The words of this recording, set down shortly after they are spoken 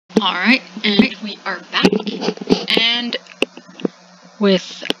Alright, and we are back, and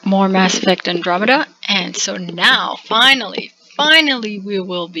with more Mass Effect Andromeda, and so now, finally, we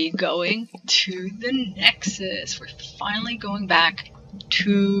will be going to the Nexus. We're finally going back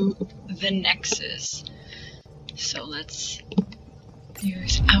to the Nexus. So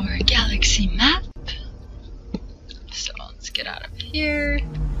here's our galaxy map. So let's get out of here.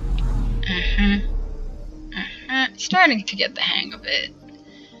 Starting to get the hang of it.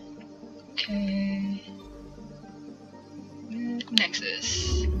 Okay.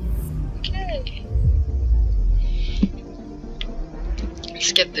 Nexus. Okay.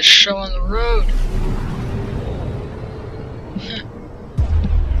 Let's get this show on the road.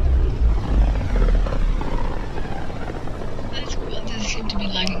 That's cool. It doesn't seem to be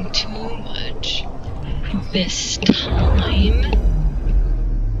lagging too much this time.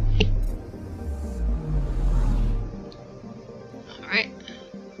 Alright.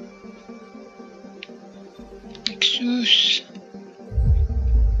 Nexus.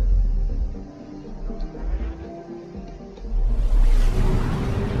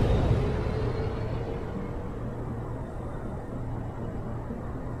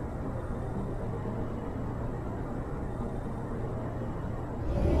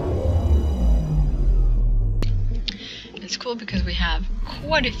 It's cool because we have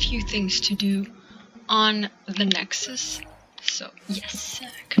quite a few things to do on the Nexus. So, yes,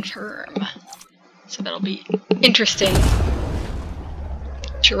 confirm. So that'll be interesting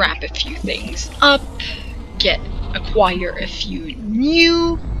to wrap a few things up, acquire a few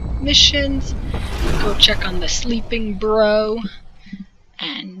new missions, go check on the sleeping bro,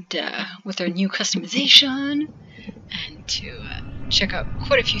 and with our new customization, and to check out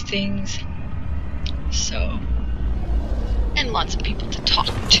quite a few things. So, and lots of people to talk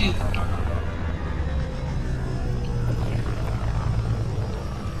to.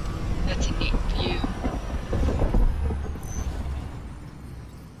 That's a neat view.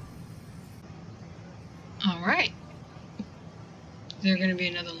 Alright. Is there gonna be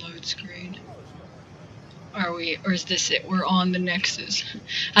another load screen? Or is this it? We're on the Nexus.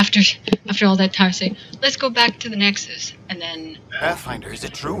 After all that time saying, let's go back to the Nexus, and then... Pathfinder, is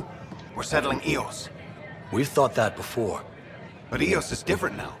it true? We're settling Eos. We've thought that before. But Eos is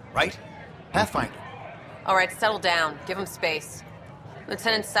different now, right? Pathfinder. Alright, settle down. Give him space.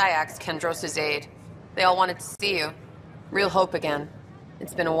 Lieutenant Syax, Kendros' aide. They all wanted to see you. Real hope again.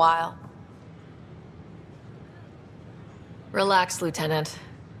 It's been a while. Relax, Lieutenant.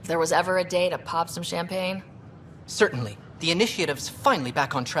 If there was ever a day to pop some champagne... Certainly. The initiative's finally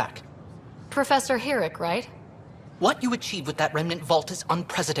back on track. Professor Herrick, right? What you achieved with that remnant vault is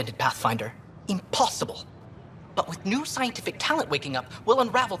unprecedented, Pathfinder. Impossible. But with new scientific talent waking up, we'll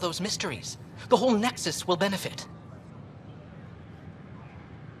unravel those mysteries. The whole Nexus will benefit.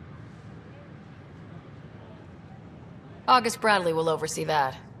 August Bradley will oversee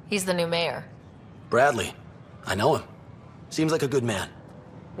that. He's the new mayor. Bradley. I know him. Seems like a good man.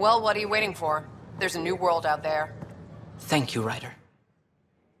 Well, what are you waiting for? There's a new world out there. Thank you, Ryder.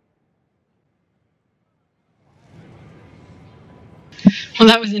 Well,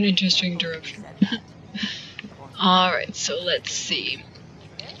 that was an interesting interruption. Alright, so let's see.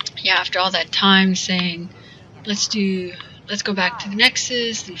 Yeah, after all that time saying, let's go back to the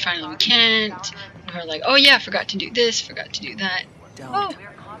Nexus, and finally we can't. And we're like, oh yeah, forgot to do this, forgot to do that.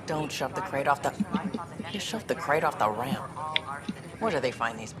 Don't shove the crate off the... You shoved the crate off the ramp. Where do they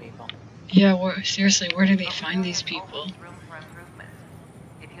find these people? Yeah, seriously, where do they find these people?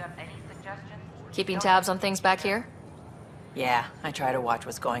 Keeping tabs on things back here? Yeah, I try to watch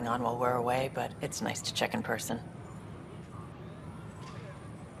what's going on while we're away, but it's nice to check in person.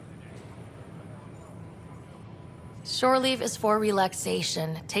 Shore leave is for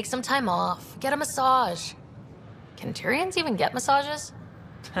relaxation. Take some time off. Get a massage. Can Tyrians even get massages?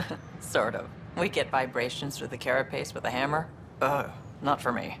 Sort of. We get vibrations through the carapace with a hammer. Ugh, not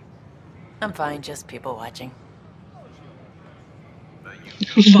for me. I'm fine, just people watching.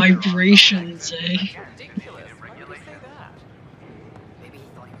 Vibrations, eh?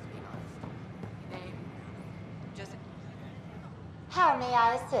 How may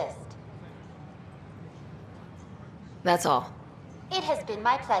I assist? That's all. It has been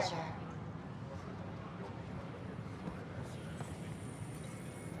my pleasure.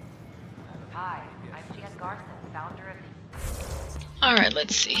 Hi, I'm Jan Garson, founder of... Alright,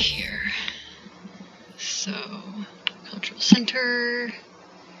 let's see here. So, Cultural Center.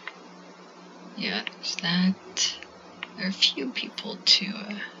 Yeah, there's that. There are a few people to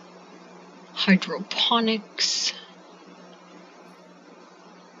hydroponics.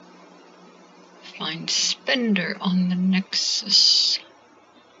 Find Spender on the Nexus.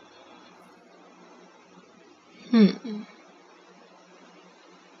 Well.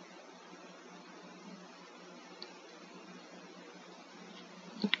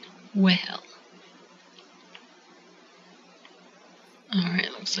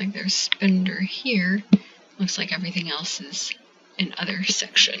 Alright, looks like there's Spender here. Looks like everything else is in other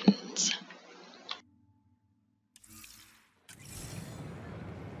sections.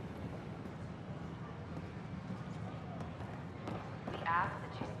 We ask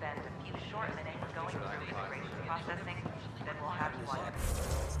that you spend a few short minutes going through immigration processing, then we'll have you on your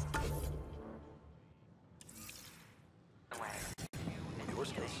way. Your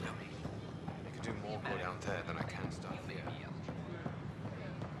skills show me. I could do more good out there than I can stuff here.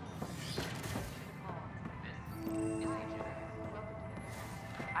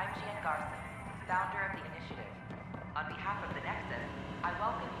 I'm Jean Garson, founder of the initiative. On behalf of the Nexus, I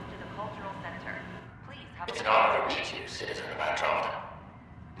welcome you to the Cultural Center. Please have It's an honor to meet you, citizen of Andromeda.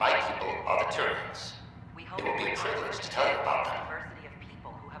 My people are the Turians. We It will be a privilege to tell you about them. diversity of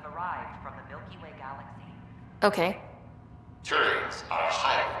people who have arrived from the Milky Way galaxy. Okay. Turians are a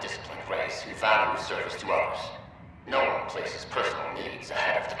highly disciplined race who value service to others. No one places personal needs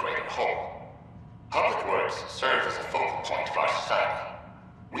ahead of the greater whole. Public works serve as a focal point of our society.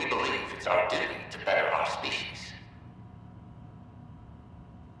 We believe it's our duty to better our species.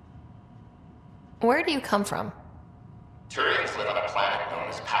 Where do you come from? Turians live on a planet known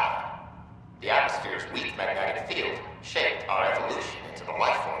as Power. The atmosphere's weak magnetic field shaped our evolution into the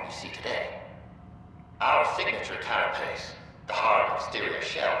life form you see today. Our signature carapace, the hard exterior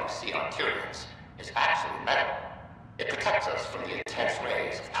shell you see on Turians, is actually metal. It protects us from the intense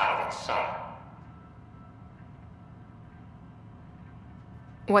rays of Power's sun.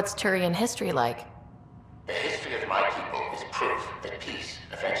 What's Turian history like? The history of my people is proof that peace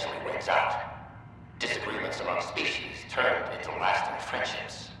eventually wins out. Disagreements among species turned into lasting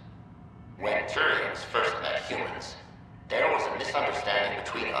friendships. When Turians first met humans, there was a misunderstanding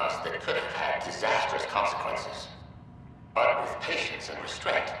between us that could have had disastrous consequences. But with patience and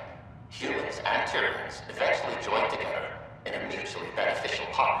restraint, humans and Turians eventually joined together in a mutually beneficial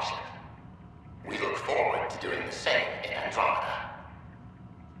partnership. We look forward to doing the same in Andromeda.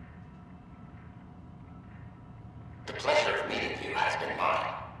 The pleasure of meeting you has been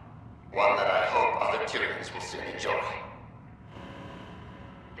mine. One that I hope other Turians will soon enjoy.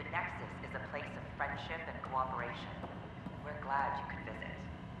 The Nexus is a place of friendship and cooperation. We're glad you could visit.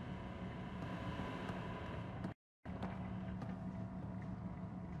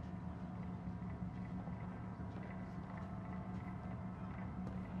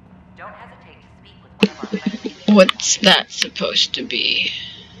 Don't hesitate to speak with one of our friendly. What's that supposed to be?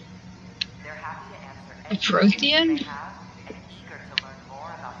 They're happy to answer A any Prothean? questions you may have and eager to learn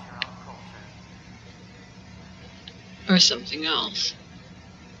more about your own culture. Or something else?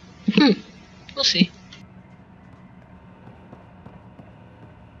 We'll see.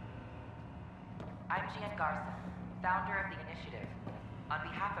 I'm Jean Garson, founder of the initiative. On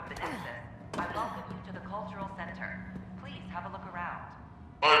behalf of the Nexus, I welcome you to the Cultural Center. Please have a look around.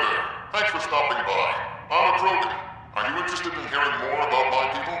 Hi there. Thanks for stopping by. I'm a Krogan. Are you interested in hearing more about my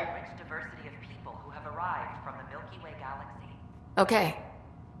people? Rich diversity of people who have arrived from the Milky Way galaxy. Okay.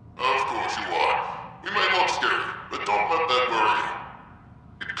 Of course you are. We may look scary, but don't let that worry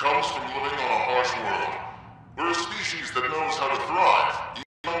you. It comes from living on a harsh world. We're a species that knows how to thrive,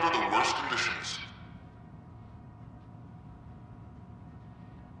 even under the worst conditions.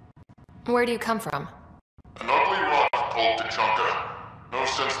 Where do you come from? An ugly rock called Tachanka. No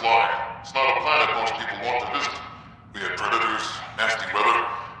sense lying. It's not a planet most people want to visit. We had predators, nasty weather,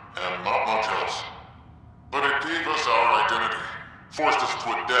 and not much else. But it gave us our identity, forced us to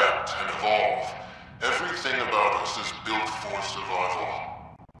adapt and evolve. Everything about us is built for survival.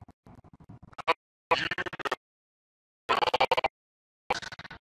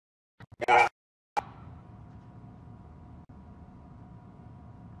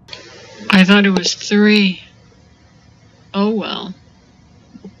 I thought it was 3. Oh well.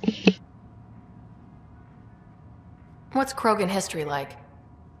 What's Krogan history like?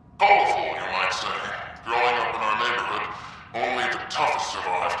 Colorful, you might say. Growing up in our neighborhood, only the toughest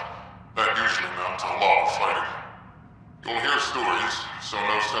survived. That usually meant a lot of fighting. You'll hear stories, so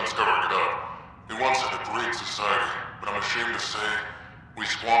no sense covering it up. We once had a great society, but I'm ashamed to say, we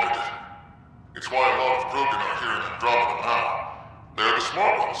squandered it. It's why a lot of Krogan are here in Andromeda now. They're the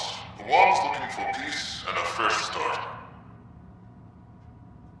smart ones, the ones looking for peace and a fresh start.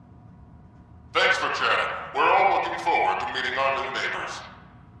 Thanks for chatting. We're all looking forward to meeting our new neighbors.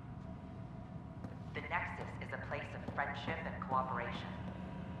 The Nexus is a place of friendship and cooperation.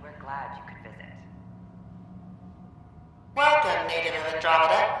 We're glad you could visit. Welcome, native of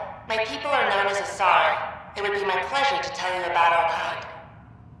Andromeda. My people are known as Asari. It would be my pleasure to tell you about our kind.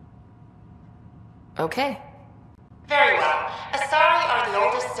 Okay. Very well. Asari are the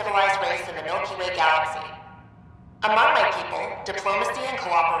oldest civilized race in the Milky Way galaxy. Among my people, diplomacy and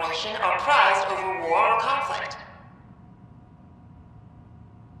cooperation are prized over war or conflict.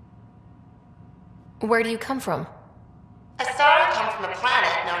 Where do you come from? Asari come from a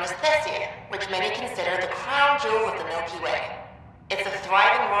planet known as Thessia, which many consider the crown jewel of the Milky Way. It's a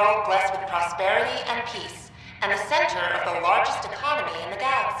thriving world blessed with prosperity and peace, and the center of the largest economy in the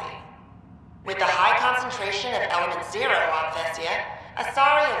galaxy. With the high concentration of element zero on Thessia,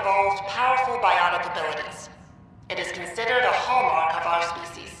 Asari evolved powerful biotic abilities. It is considered a hallmark of our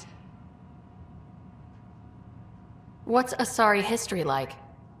species. What's Asari history like?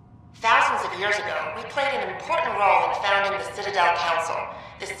 Thousands of years ago, we played an important role in founding the Citadel Council,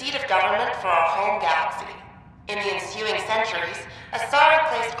 the seat of government for our home galaxy. In the ensuing centuries, Asari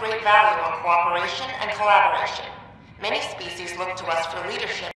placed great value on cooperation and collaboration. Many species look to us for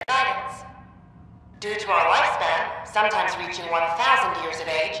leadership and guidance. Due to our lifespan, sometimes reaching 1,000 years of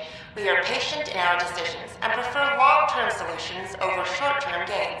age, we are patient in our decisions and prefer long-term solutions over short-term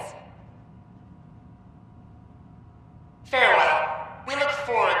gains. Farewell. We look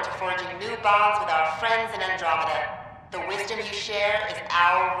forward to forging new bonds with our friends in Andromeda. The wisdom you share is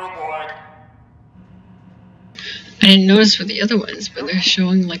our reward. I didn't notice for the other ones, but they're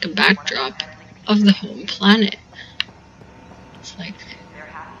showing like a backdrop of the home planet. It's like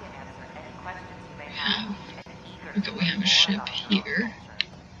we have a ship here.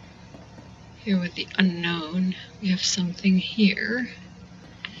 Here with the unknown. We have something here.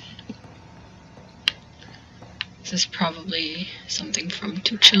 This is probably something from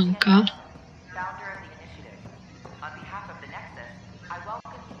Tuchanka. Founder of the initiative. On behalf of the Nexus, I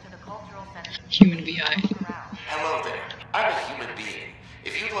welcome you to the Cultural Center. Human VI. Hello there. I'm a human being.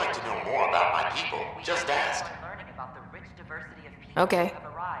 If you'd like to know more about my people, just ask. Learning about the rich diversity of people Okay. who have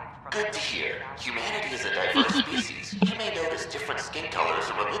arrived from Good to hear. Humanity is a diverse species. You may notice different skin colors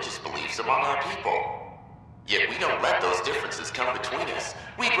or religious beliefs among our people. Yet we don't let those differences come between us.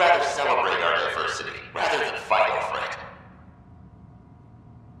 We'd rather celebrate our diversity, rather than fight over it.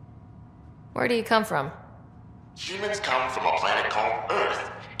 Where do you come from? Humans come from a planet called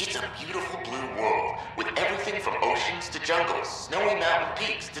Earth. It's a beautiful blue world, with everything from oceans to jungles, snowy mountain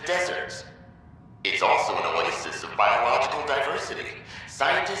peaks to deserts. It's also an oasis of biological diversity.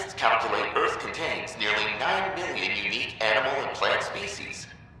 Scientists calculate Earth contains nearly 9 million unique animal and plant species.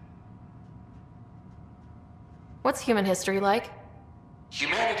 What's human history like?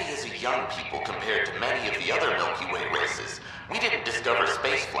 Humanity is a young people compared to many of the other Milky Way races. We didn't discover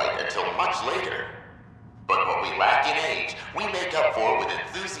spaceflight until much later. But what we lack in age, we make up for with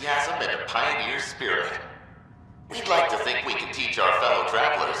enthusiasm and a pioneer spirit. We'd like to think we can teach our fellow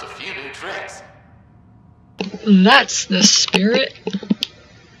travelers a few new tricks. That's the spirit.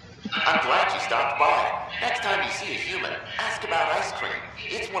 I'm glad you stopped by. Next time you see a human, ask about ice cream.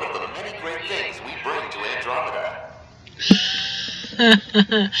 It's one of the many great things we bring to Andromeda.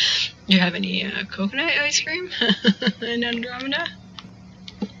 Do you have any coconut ice cream in Andromeda?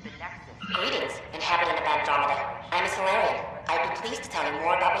 Greetings, inhabitant of Andromeda. I'm a Solarian. I'd be pleased to tell you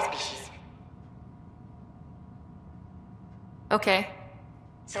more about my species. Okay.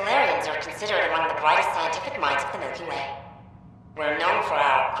 Solarians are considered among the brightest scientific minds of the Milky Way. We're known for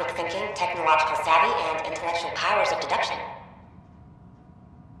our quick thinking, technological savvy, and intellectual powers of deduction.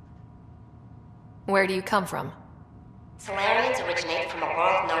 Where do you come from? Solarians originate from a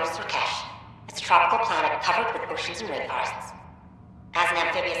world known as Surkesh. It's a tropical planet covered with oceans and rainforests. As an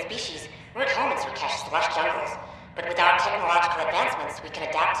amphibious species, we're at home in Surkesh's lush jungles, but with our technological advancements, we can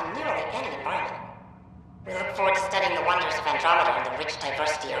adapt to nearly any environment. We look forward to studying the wonders of Andromeda and the rich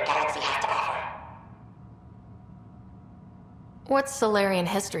diversity our galaxy has to offer. What's Solarian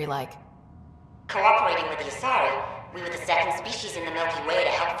history like? Cooperating with the Asari, we were the second species in the Milky Way to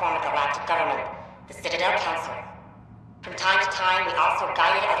help form a galactic government, the Citadel Council. From time to time, we also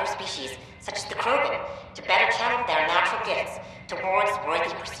guided other species, such as the Krogan, to better channel their natural gifts towards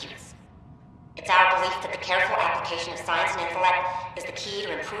worthy pursuits. It's our belief that the careful application of science and intellect is the key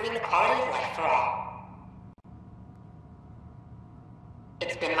to improving the quality of life for all.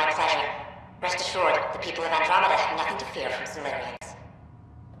 It's been my pleasure. Rest assured, the people of Andromeda have nothing to fear from Solarians.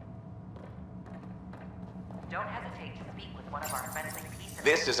 Don't hesitate to speak with one of our friendly peace.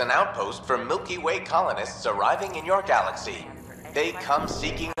 This is an outpost for Milky Way colonists arriving in your galaxy. They come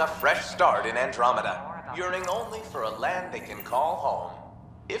seeking a fresh start in Andromeda, yearning only for a land they can call home.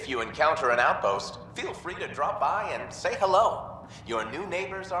 If you encounter an outpost, feel free to drop by and say hello. Your new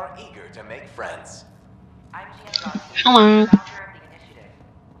neighbors are eager to make friends. I'm Garcia, Hello. founder of the initiative.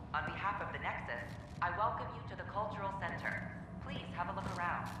 On behalf of the Nexus, I welcome you to the Cultural Center. Please have a look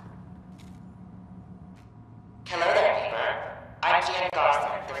around. Hello there, neighbor. I'm Jan Garson,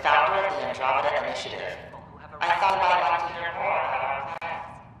 the founder of the Andromeda Initiative. I thought you might like to hear more about our plans.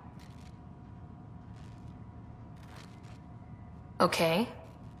 Okay.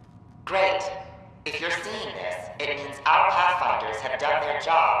 Great. If you're seeing this, it means our Pathfinders have done their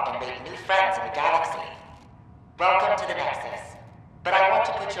job and made new friends in the galaxy. Welcome to the Nexus. But I want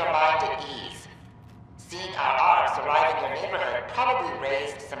to put your mind at ease. Seeing our arcs arrive in your neighborhood probably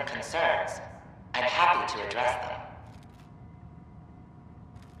raised some concerns. I'm happy to address them.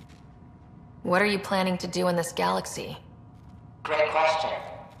 What are you planning to do in this galaxy? Great question.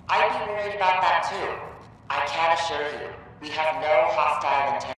 I'd be worried about that too. I can assure you, we have no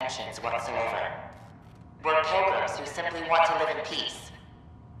hostile intentions whatsoever. We're pilgrims who simply want to live in peace.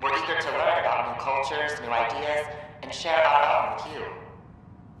 We're eager to learn about new cultures, new ideas, and share our own with you.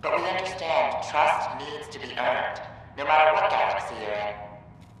 But we understand trust needs to be earned, no matter what galaxy you're in.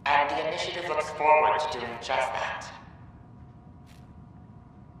 And the initiative looks forward to doing just that.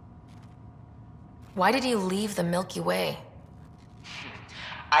 Why did you leave the Milky Way?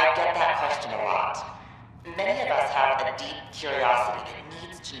 I get that question a lot. Many of us have a deep curiosity that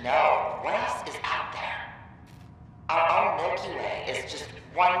needs to know what else is out there. Our own Milky Way is just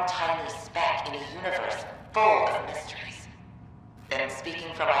one tiny speck in a universe full of mysteries. And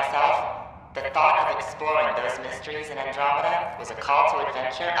speaking for myself, the thought of exploring those mysteries in Andromeda was a call to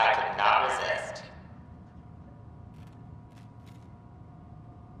adventure I could not resist.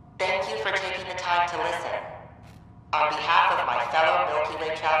 Thank you for taking the time to listen. On behalf of my fellow Milky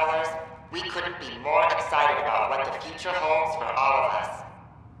Way travelers, we couldn't be more excited about what the future holds for all of us.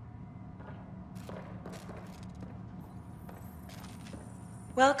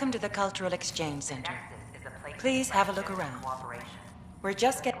 Welcome to the Cultural Exchange Center. Please have a look around. We're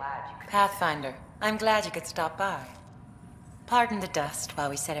just getting... Pathfinder, I'm glad you could stop by. Pardon the dust while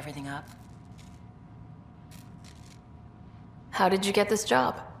we set everything up. How did you get this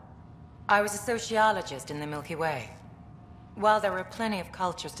job? I was a sociologist in the Milky Way. While there were plenty of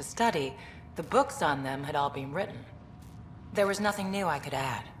cultures to study, the books on them had all been written. There was nothing new I could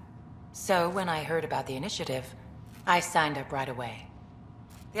add. So when I heard about the initiative, I signed up right away.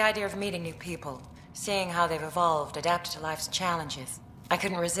 The idea of meeting new people, seeing how they've evolved, adapted to life's challenges, I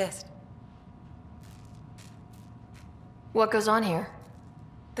couldn't resist. What goes on here?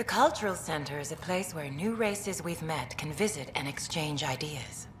 The Cultural Center is a place where new races we've met can visit and exchange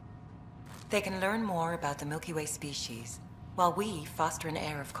ideas. They can learn more about the Milky Way species, while we foster an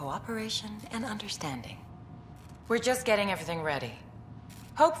air of cooperation and understanding. We're just getting everything ready.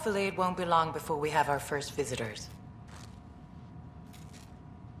 Hopefully it won't be long before we have our first visitors.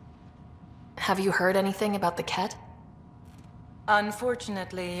 Have you heard anything about the Ket?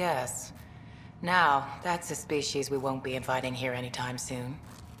 Unfortunately, yes. Now, that's a species we won't be inviting here anytime soon.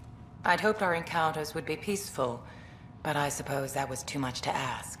 I'd hoped our encounters would be peaceful, but I suppose that was too much to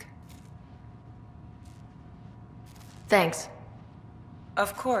ask. Thanks.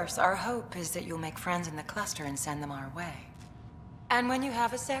 Of course, our hope is that you'll make friends in the cluster and send them our way. And when you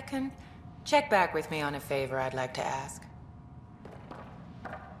have a second, check back with me on a favor I'd like to ask.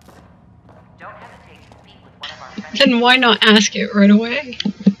 Don't hesitate to speak with one of our friends. Then why not ask it right away?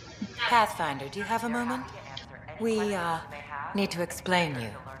 Pathfinder, do you have a moment? We, need to explain you.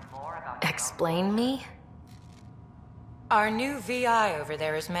 Explain me? Our new VI over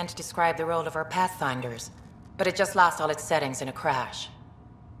there is meant to describe the role of our Pathfinders, but it just lost all its settings in a crash.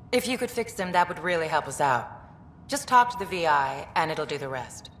 If you could fix them, that would really help us out. Just talk to the VI, and it'll do the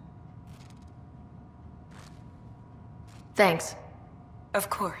rest. Thanks. Of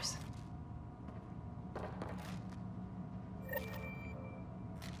course.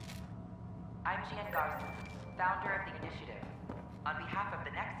 I'm Shadie, founder of the initiative. On behalf of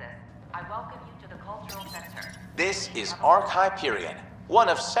the Nexus, I welcome you to the Cultural Center. This is Ark Hyperion, one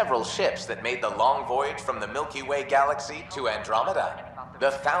of several ships that made the long voyage from the Milky Way galaxy to Andromeda.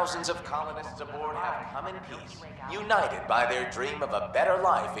 The thousands of colonists aboard have come in peace, united by their dream of a better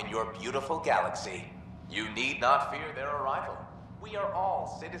life in your beautiful galaxy. You need not fear their arrival. We are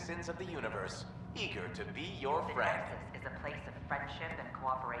all citizens of the universe, eager to be your The friend. Nexus is a place of friendship and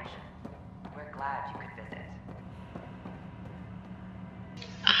cooperation. We're glad you could visit.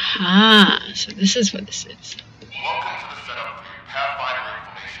 Aha, so this is what this is. Welcome to the setup for your Pathfinder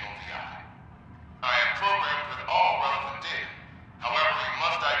Informational VI. I am programmed with all relevant data. However, you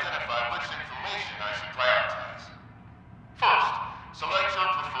must identify which information I should prioritize. First, select your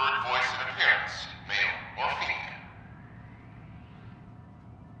preferred voice and appearance, male or female.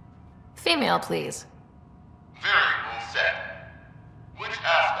 Female, please. Variable set. Which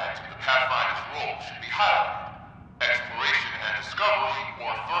aspect of the Pathfinder's role should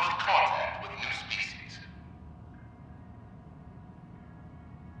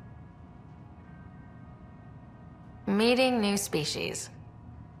Meeting new species.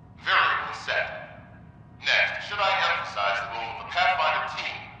 Variable set. Next, should I emphasize the role of the Pathfinder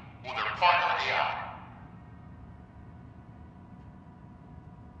team or their partner AI?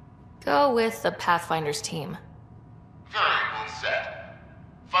 Go with the Pathfinders team. Variable set.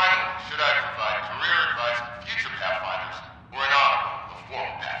 Finally, should I provide career advice for future Pathfinders or an honor of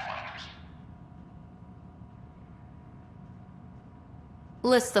former Pathfinders?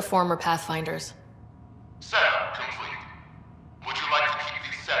 List the former Pathfinders. Setup complete. Would you like to keep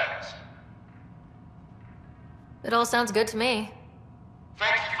these settings? It all sounds good to me.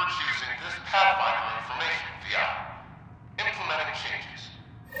 Thank you for choosing this Pathfinder information VI. Implementing changes.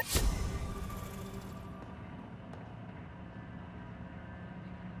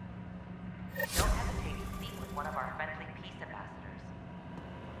 Don't hesitate to speak with one of our friendly peace ambassadors.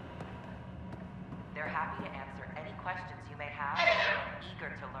 They're happy to answer any questions you may have and eager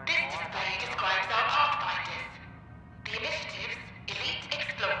to learn This more about display your describes our Pathfinders, the initiative's elite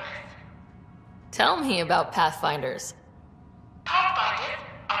explorers. Tell me about Pathfinders. Pathfinders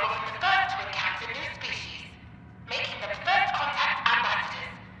are often the first to encounter new species, making them first contact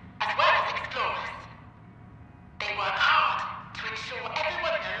ambassadors, as well as explorers. They work hard to ensure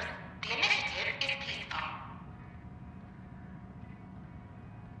everyone knows the initiative is peaceful.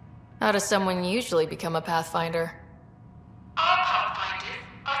 How does someone usually become a Pathfinder? Our Pathfinders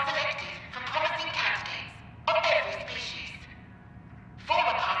are selected from promising candidates of every species.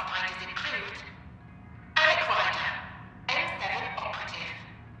 Former Pathfinders include Alec Ryder, N7 operative.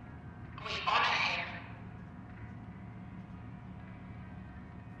 We honor him.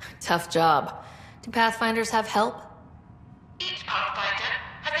 Tough job. Do Pathfinders have help? Each Pathfinder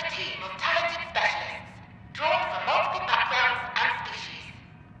has a team of talented specialists, drawn from multiple backgrounds and species.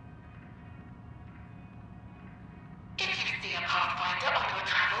 If you see a Pathfinder on your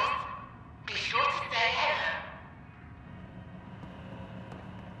travels, be sure to say hello.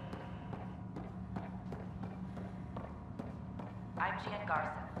 I'm Jean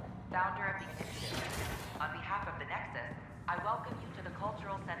Garson, founder of the initiative. On behalf of the Nexus, I welcome you to the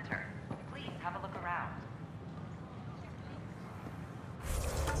Cultural Center. Please have a look around.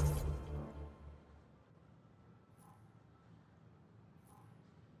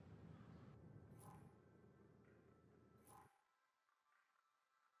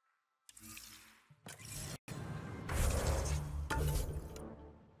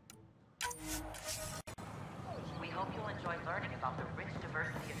 We hope you'll enjoy learning about the rich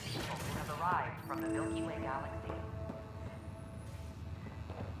diversity of people who have arrived from the Milky Way galaxy.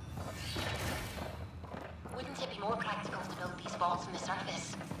 Wouldn't it be more practical to build these vaults from the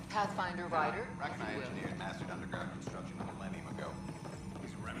surface? Pathfinder Ryder? Reckon I engineered mastered underground construction a millennium ago.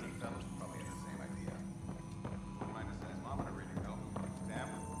 These remnant fellows probably had the same idea. Mind a seismometer reading, though. Damn.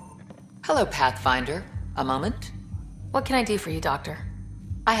 Hello, Pathfinder. A moment? What can I do for you, Doctor?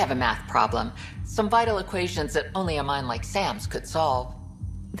 I have a math problem. Some vital equations that only a mind like Sam's could solve.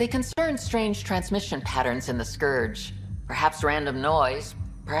 They concern strange transmission patterns in the Scourge. Perhaps random noise,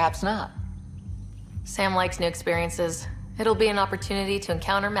 perhaps not. Sam likes new experiences. It'll be an opportunity to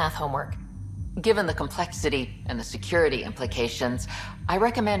encounter math homework. Given the complexity and the security implications, I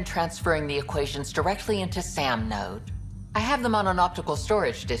recommend transferring the equations directly into SAM node. I have them on an optical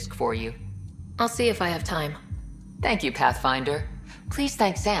storage disk for you. I'll see if I have time. Thank you, Pathfinder. Please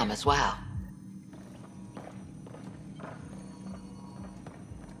thank Sam as well.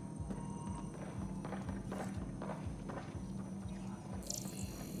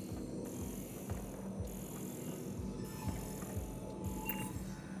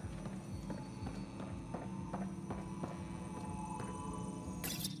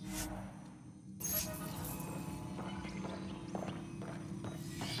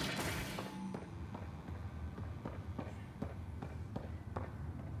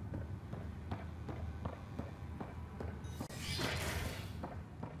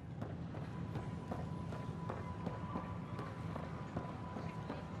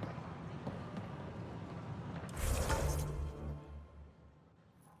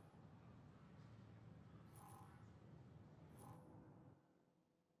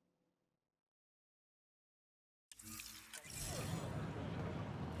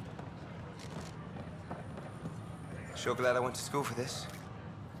 Sure glad I went to school for this.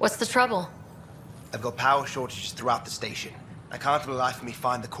 What's the trouble? I've got power shortages throughout the station. I can't for the life of me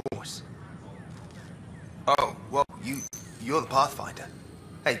find the cause. Oh, well, you're the Pathfinder.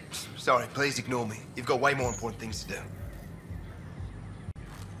 Hey, sorry, please ignore me. You've got way more important things to do.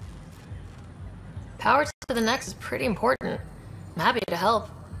 Power to the Nexus is pretty important. I'm happy to help.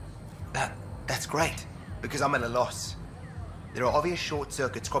 That's great, because I'm at a loss. There are obvious short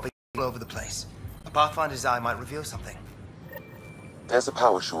circuits cropping all over the place. A Pathfinder's eye might reveal something. There's a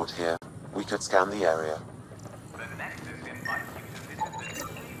power short here. We could scan the area. The Nexus invites you to visit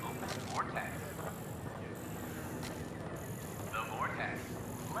the newly opened Vortex. The Vortex.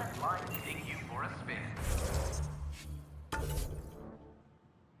 Let life take you for a spin.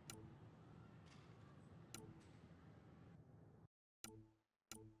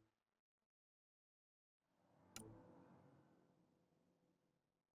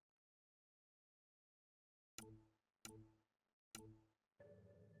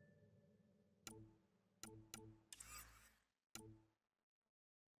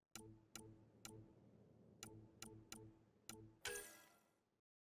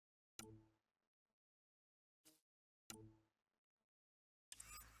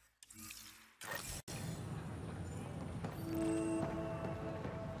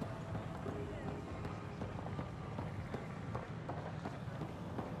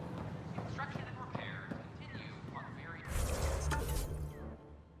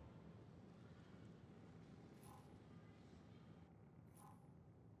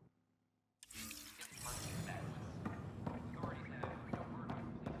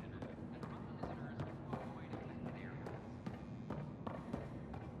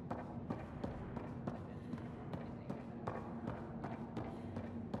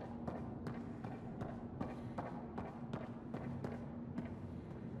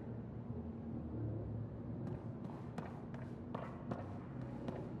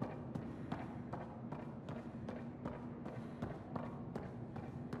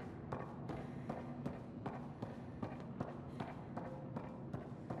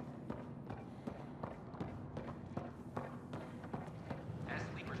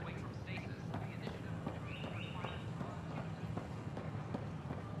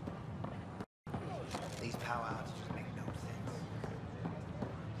 These power outages make no sense.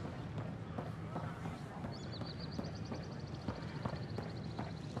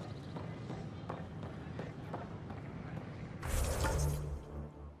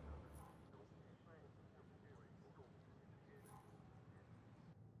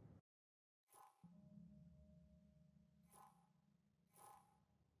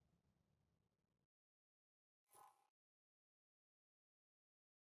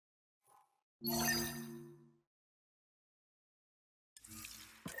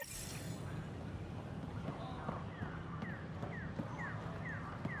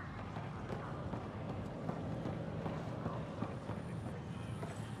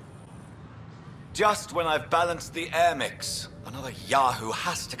 Just when I've balanced the air mix, another Yahoo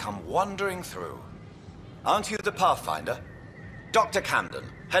has to come wandering through. Aren't you the Pathfinder? Dr. Camden,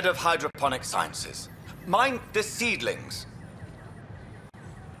 head of hydroponic sciences. Mind the seedlings.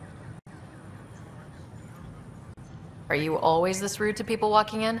 Are you always this rude to people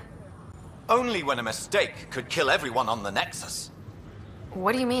walking in? Only when a mistake could kill everyone on the Nexus.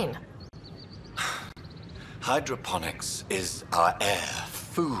 What do you mean? Hydroponics is our air,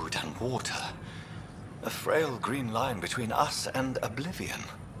 food, and water. A frail green line between us and oblivion.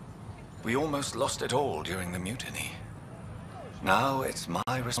 We almost lost it all during the mutiny. Now it's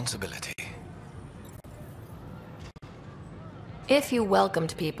my responsibility. If you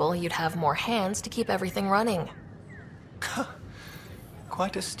welcomed people, you'd have more hands to keep everything running.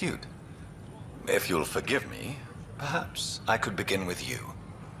 Quite astute. If you'll forgive me, perhaps I could begin with you.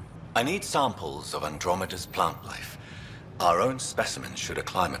 I need samples of Andromeda's plant life. Our own specimens should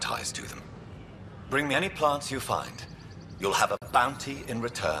acclimatize to them. Bring me any plants you find. You'll have a bounty in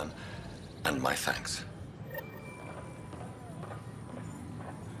return, and my thanks.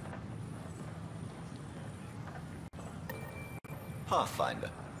 Pathfinder.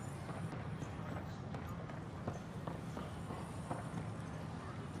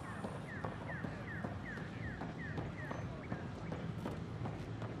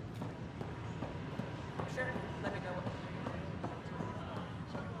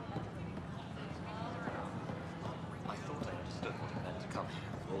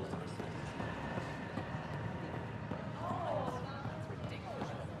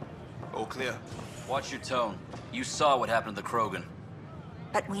 All clear. Watch your tone. You saw what happened to the Krogan.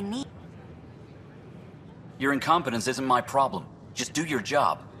 But we need... Your incompetence isn't my problem. Just do your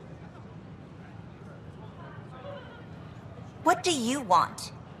job. What do you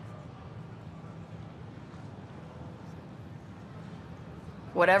want?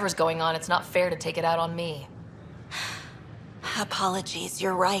 Whatever's going on, it's not fair to take it out on me. Apologies,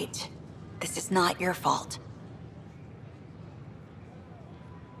 you're right. This is not your fault.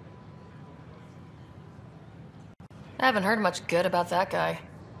 I haven't heard much good about that guy.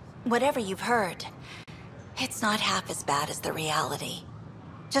 Whatever you've heard, it's not half as bad as the reality.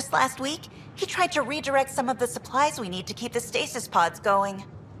 Just last week, He tried to redirect some of the supplies we need to keep the stasis pods going.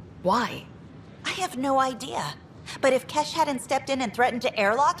 Why? I have no idea. But if Kesh hadn't stepped in and threatened to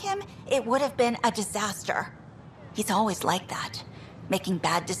airlock him, it would have been a disaster. He's always like that. Making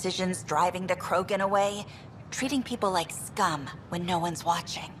bad decisions, driving the Krogan away, treating people like scum when no one's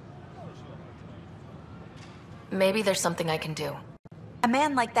watching. Maybe there's something I can do. A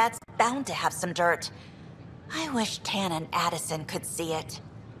man like that's bound to have some dirt. I wish Tann and Addison could see it.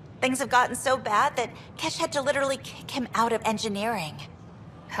 Things have gotten so bad that Kesh had to literally kick him out of engineering.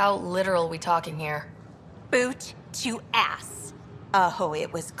 How literal we talking here? Boot to ass. Oh,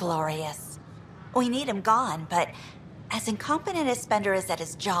 it was glorious. We need him gone, but as incompetent as Spender is at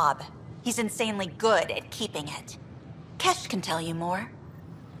his job, he's insanely good at keeping it. Kesh can tell you more.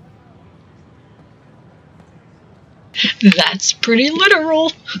 That's pretty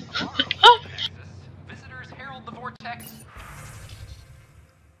literal. Visitors herald the vortex.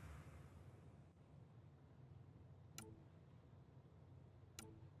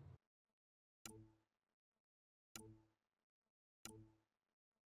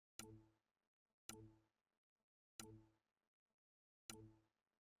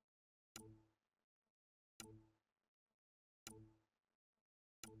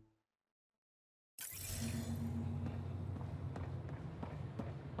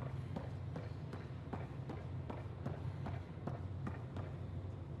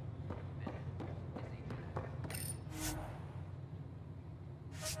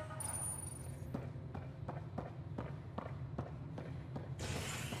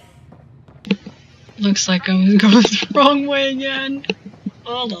 Looks like I was going the wrong way again.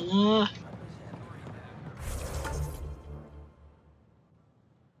 Oh la la.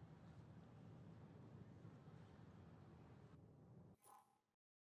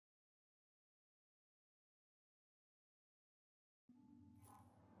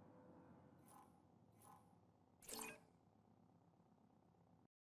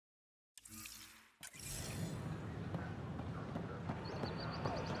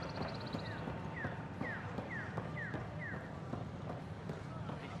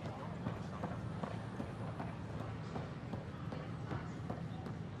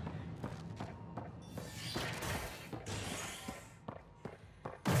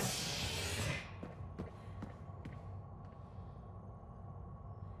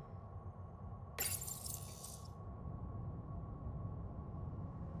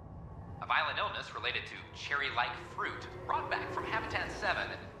 A violent illness related to cherry-like fruit brought back from Habitat 7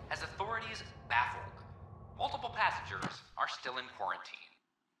 has authorities baffled. Multiple passengers are still in quarantine.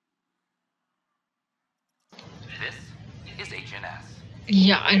 This is HNS.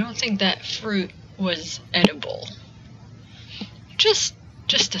 Yeah, I don't think that fruit was edible. Just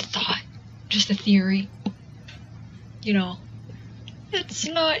a thought. Just a theory. You know, let's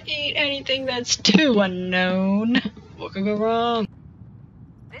not eat anything that's too unknown. What could go wrong?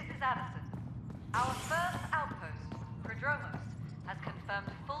 This is Addison. Our first outpost, Prodromos, has confirmed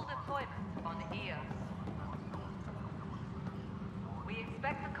full deployment on Eos. We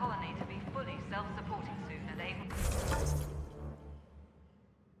expect the colony to be fully self-supporting soon and able to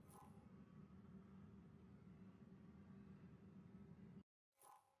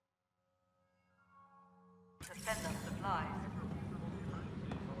send us supplies.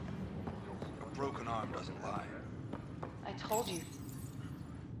 A broken arm doesn't lie. I told you.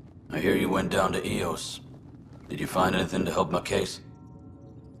 I hear you went down to Eos. Did you find anything to help my case?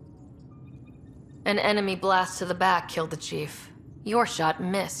 An enemy blast to the back killed the chief. Your shot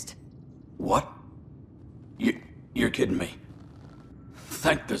missed. What? You're kidding me.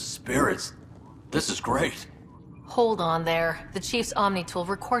 Thank the spirits. This is great. Hold on there. The chief's Omni tool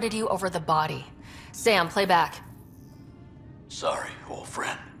recorded you over the body. Sam, play back. Sorry, old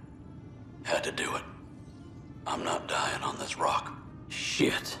friend. Had to do it. I'm not dying on this rock.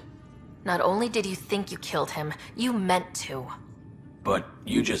 Shit. Not only did you think you killed him, you meant to. But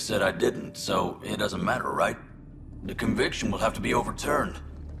you just said I didn't, so it doesn't matter, right? The conviction will have to be overturned.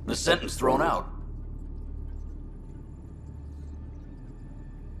 The sentence thrown out.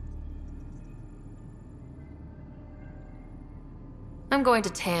 I'm going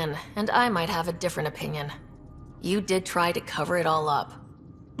to Tann, and I might have a different opinion. You did try to cover it all up.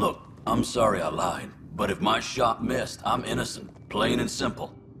 Look, I'm sorry I lied, but if my shot missed, I'm innocent. Plain and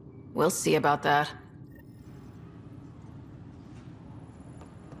simple. We'll see about that.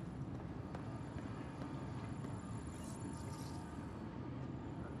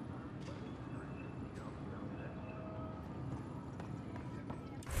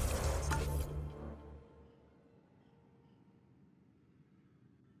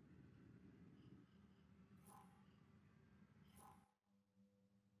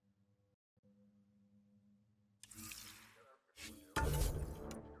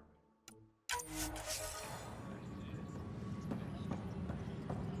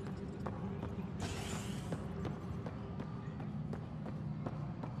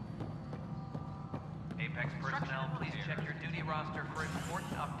 activity roster for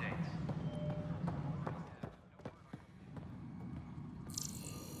important updates.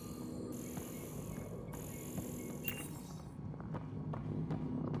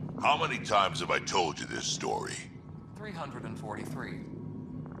 How many times have I told you this story? 343.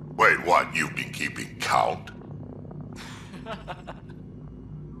 Wait, what? You've been keeping count?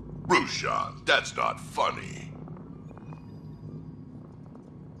 Rushan, that's not funny.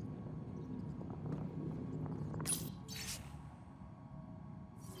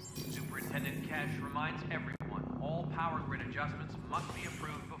 Superintendent Cash reminds everyone, all power grid adjustments must be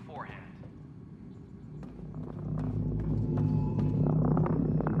approved beforehand.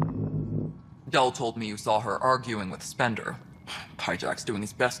 Dell told me you saw her arguing with Spender. Pyjack's doing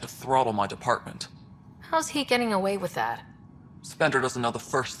his best to throttle my department. How's he getting away with that? Spender doesn't know the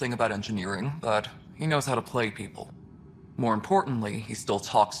first thing about engineering, but he knows how to play people. More importantly, he still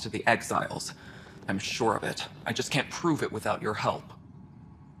talks to the exiles. I'm sure of it. I just can't prove it without your help.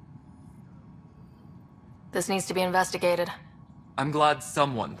 This needs to be investigated. I'm glad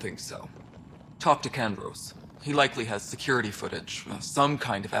someone thinks so. Talk to Kandros. He likely has security footage, some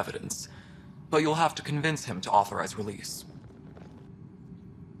kind of evidence. But you'll have to convince him to authorize release.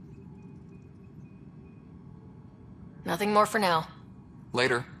 Nothing more for now.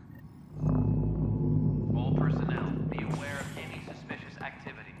 Later. All personnel, be aware of any suspicious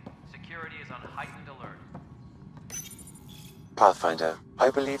activity. Security is on heightened alert. Pathfinder, I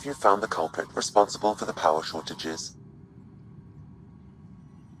believe you found the culprit responsible for the power shortages.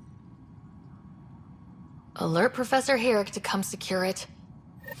 Alert Professor Herrick to come secure it.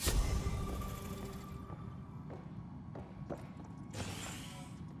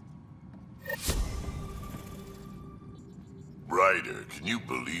 Ryder, can you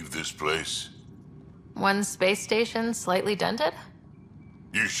believe this place? One space station slightly dented?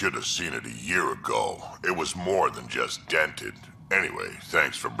 You should have seen it a year ago. It was more than just dented. Anyway,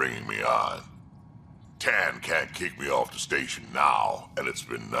 thanks for bringing me on. Tann can't kick me off the station now, and it's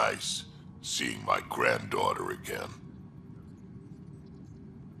been nice seeing my granddaughter again.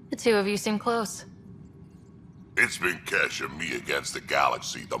 The two of you seem close. It's been Kesh and me against the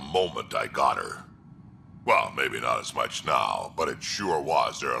galaxy the moment I got her. Well, maybe not as much now, but it sure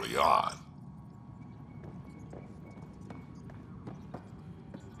was early on.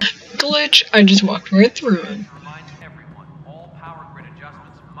 Glitch, I just walked right through it. Reminds everyone, all power grid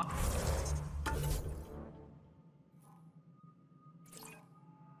adjustments must...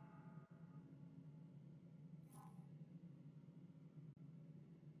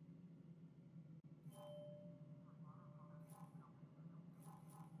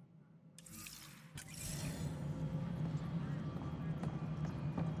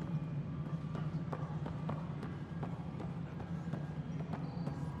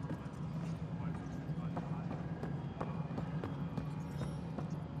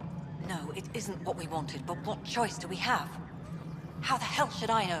 No, it isn't what we wanted, but what choice do we have? How the hell should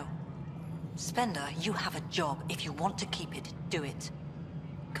I know? Spender, you have a job. If you want to keep it, do it.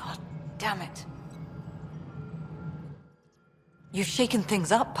 God damn it. You've shaken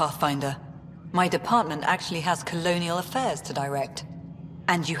things up, Pathfinder. My department actually has colonial affairs to direct.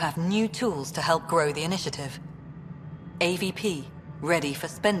 And you have new tools to help grow the initiative. AVP, ready for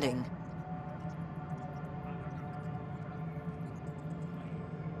spending.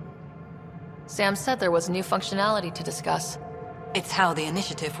 Sam said there was new functionality to discuss. It's how the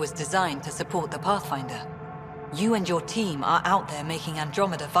initiative was designed to support the Pathfinder. You and your team are out there making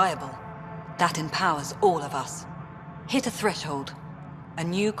Andromeda viable. That empowers all of us. Hit a threshold. A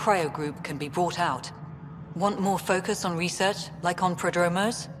new cryo group can be brought out. Want more focus on research, like on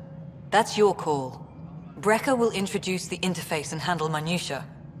Prodromos? That's your call. Brecker will introduce the interface and handle minutiae.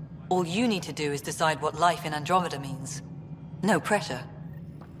 All you need to do is decide what life in Andromeda means. No pressure.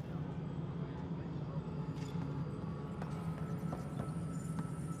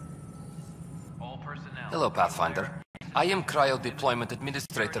 Hello, Pathfinder. I am Cryo Deployment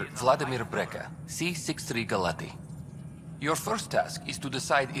Administrator Vladimir Brecker, C-63 Galati. Your first task is to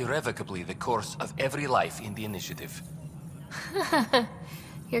decide irrevocably the course of every life in the initiative.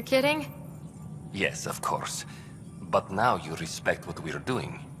 You're kidding? Yes, of course. But now you respect what we're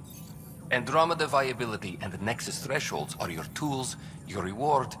doing. Andromeda viability and Nexus thresholds are your tools, your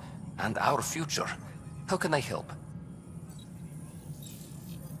reward, and our future. How can I help?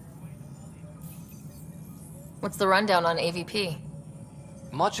 What's the rundown on AVP?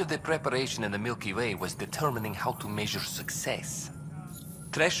 Much of the preparation in the Milky Way was determining how to measure success.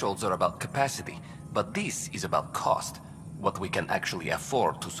 Thresholds are about capacity, but this is about cost, what we can actually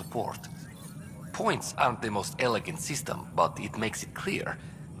afford to support. Points aren't the most elegant system, but it makes it clear.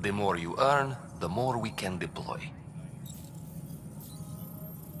 The more you earn, the more we can deploy.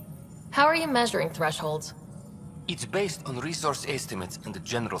 How are you measuring thresholds? It's based on resource estimates and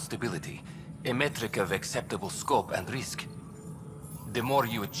general stability, a metric of acceptable scope and risk. The more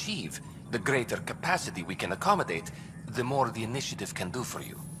you achieve, the greater capacity we can accommodate, the more the initiative can do for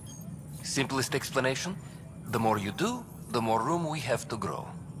you. Simplest explanation? The more you do, the more room we have to grow.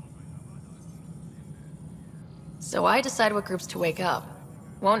 So I decide what groups to wake up.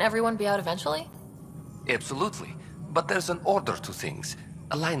 Won't everyone be out eventually? Absolutely. But there's an order to things,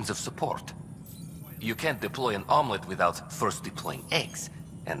 lines of support. You can't deploy an omelet without first deploying eggs,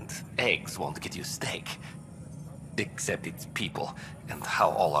 and eggs won't get you steak. Except it's people, and how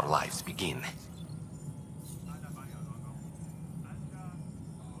all our lives begin.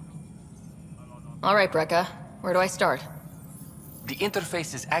 All right, Brekka. Where do I start? The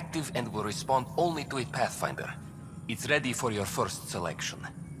interface is active and will respond only to a Pathfinder. It's ready for your first selection.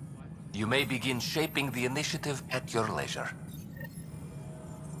 You may begin shaping the initiative at your leisure.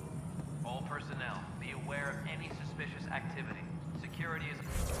 All personnel, be aware of any suspicious activity. Security is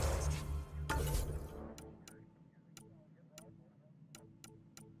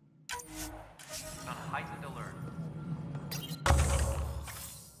on heightened alert.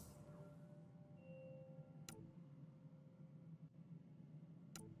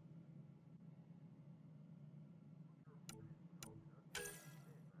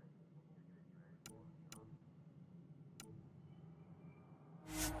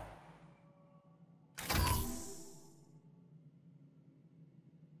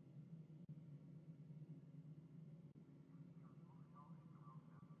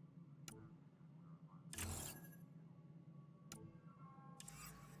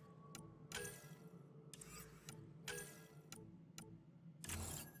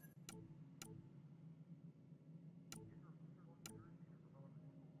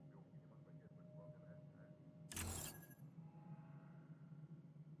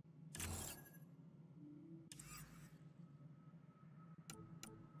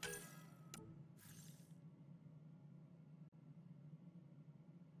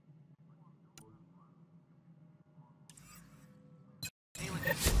 Any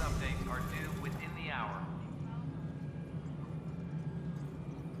logistics updates are due within the hour.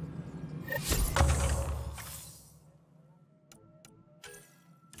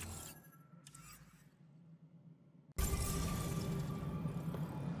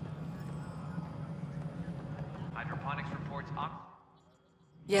 Hydroponics reports on...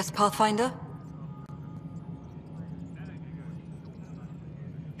 Yes, Pathfinder?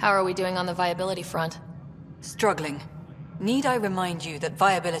 How are we doing on the viability front? Struggling. Need I remind you that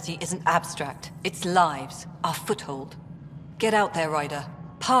viability isn't abstract? It's lives, our foothold. Get out there, Ryder.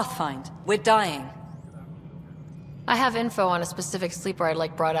 Pathfind. We're dying. I have info on a specific sleeper I'd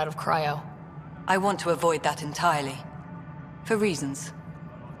like brought out of cryo. I want to avoid that entirely. For reasons.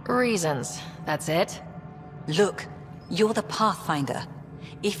 Reasons, that's it? Look, you're the Pathfinder.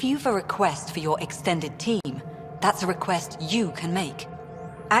 If you've a request for your extended team, that's a request you can make.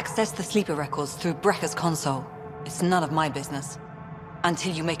 Access the sleeper records through Brekka's console. It's none of my business.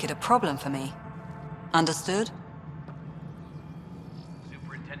 Until you make it a problem for me. Understood?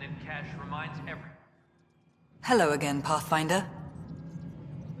 Superintendent Cash reminds everyone. Hello again, Pathfinder.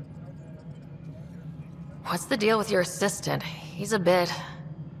 What's the deal with your assistant? He's a bit...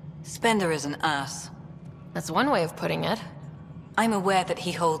 Spender is an ass. That's one way of putting it. I'm aware that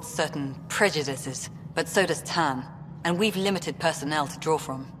he holds certain prejudices, but so does Tann, and we've limited personnel to draw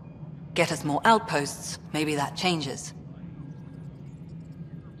from. Get us more outposts, maybe that changes.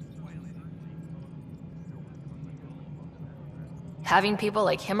 Having people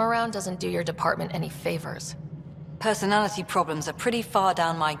like him around doesn't do your department any favors. Personality problems are pretty far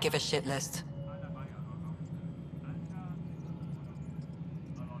down my give-a-shit list.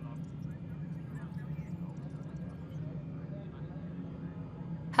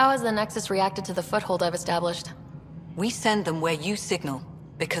 How has the Nexus reacted to the foothold I've established? We send them where you signal,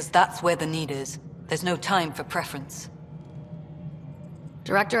 because that's where the need is. There's no time for preference.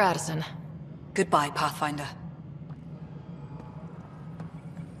 Director Addison. Goodbye, Pathfinder.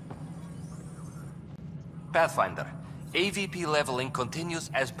 Pathfinder, AVP leveling continues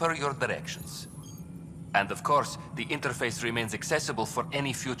as per your directions. And of course, the interface remains accessible for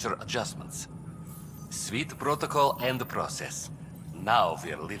any future adjustments. Sweet protocol and process. Now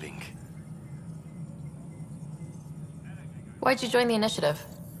we're living. Why'd you join the initiative?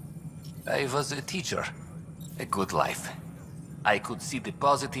 I was a teacher. A good life. I could see the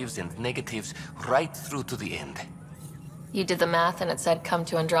positives and negatives right through to the end. You did the math and it said come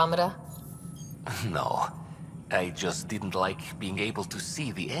to Andromeda? No. I just didn't like being able to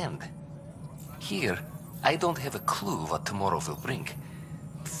see the end. Here, I don't have a clue what tomorrow will bring.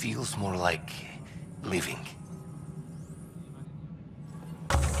 feels more like living.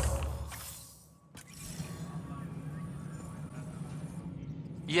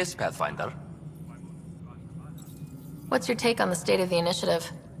 Yes, Pathfinder. What's your take on the state of the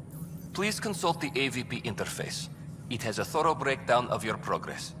initiative? Please consult the AVP interface. It has a thorough breakdown of your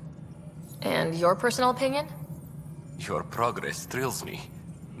progress. And your personal opinion? Your progress thrills me.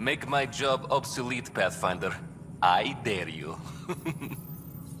 Make my job obsolete, Pathfinder. I dare you.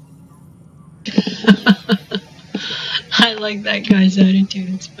 I like that guy's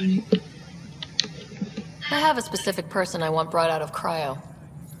attitude, it's funny. I have a specific person I want brought out of cryo.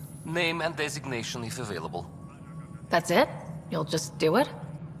 Name and designation if available. That's it? You'll just do it?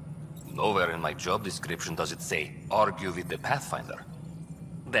 Nowhere in my job description does it say, argue with the Pathfinder.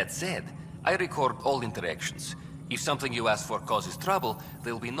 That said, I record all interactions. If something you ask for causes trouble,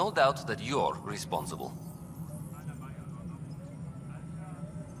 there'll be no doubt that you're responsible.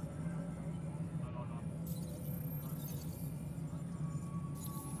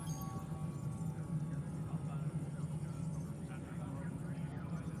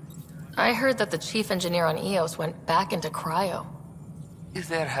 I heard that the chief engineer on EOS went back into cryo.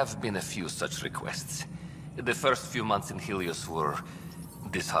 There have been a few such requests. The first few months in Helios were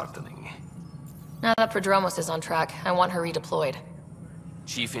disheartening. Now that Prodromos is on track, I want her redeployed.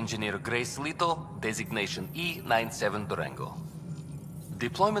 Chief Engineer Grace Lito, designation E97 Durango.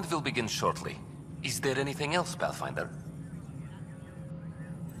 Deployment will begin shortly. Is there anything else, Pathfinder?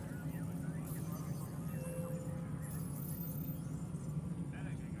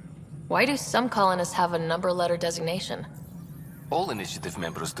 Why do some colonists have a number letter designation? All initiative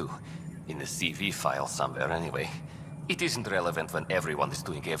members do. In the CV file somewhere, anyway. It isn't relevant when everyone is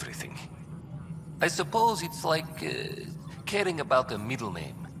doing everything. I suppose it's like caring about a middle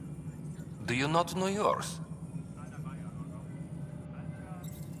name. Do you not know yours?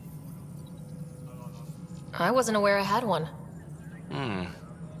 I wasn't aware I had one.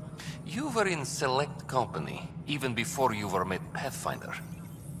 You were in select company, even before you were made Pathfinder.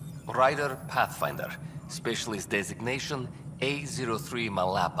 Ryder Pathfinder, specialist designation A03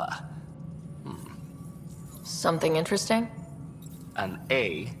 Malapa. Something interesting? An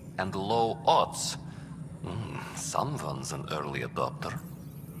A and low odds. Someone's an early adopter.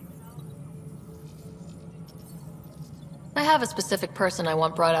 I have a specific person I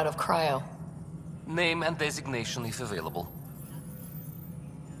want brought out of cryo. Name and designation if available.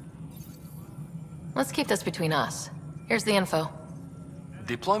 Let's keep this between us. Here's the info.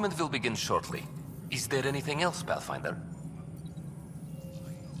 Deployment will begin shortly. Is there anything else, Pathfinder?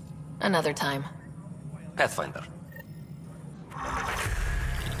 Another time. Pathfinder.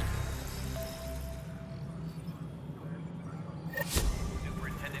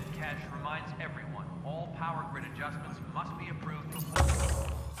 Superintendent Cash reminds everyone, all power grid adjustments must be approved before...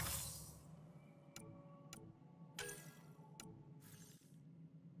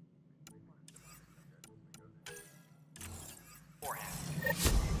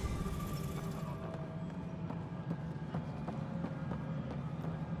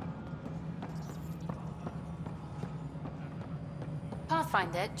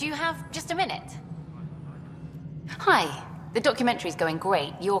 Pathfinder, do you have just a minute? Hi. The documentary's going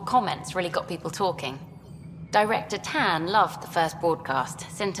great. Your comments really got people talking. Director Tann loved the first broadcast.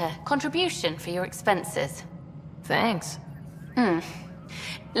 Sent a contribution for your expenses. Thanks.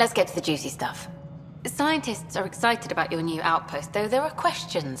 Let's get to the juicy stuff. Scientists are excited about your new outpost, though there are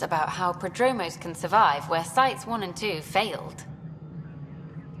questions about how Prodromos can survive where Sites 1 and 2 failed.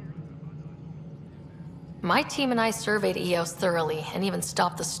 My team and I surveyed EOS thoroughly and even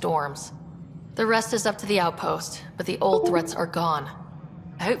stopped the storms. The rest is up to the outpost, but the old threats are gone.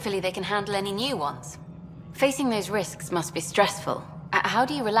 Hopefully they can handle any new ones. Facing those risks must be stressful. How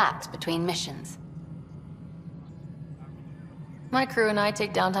do you relax between missions? My crew and I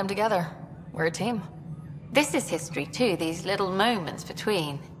take downtime together. We're a team. This is history too, these little moments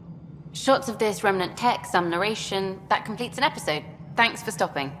between. Shots of this remnant tech, some narration, that completes an episode. Thanks for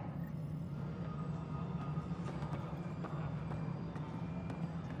stopping.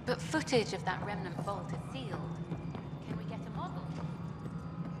 But footage of that remnant vault is sealed. Can we get a model?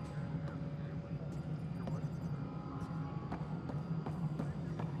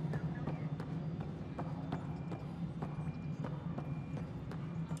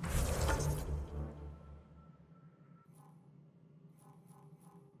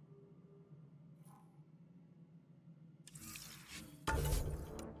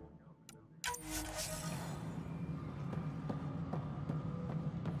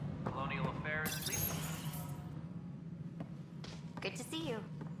 Good to see you.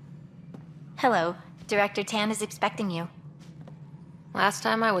 Hello. Director Tann is expecting you. Last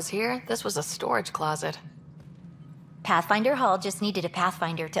time I was here, this was a storage closet. Pathfinder Hall just needed a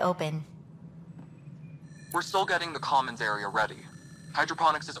Pathfinder to open. We're still getting the commons area ready.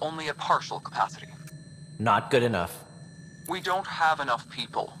 Hydroponics is only at partial capacity. Not good enough. We don't have enough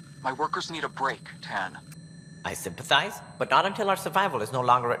people. My workers need a break, Tann. I sympathize, but not until our survival is no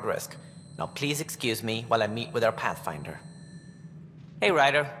longer at risk. Now please excuse me while I meet with our Pathfinder. Hey,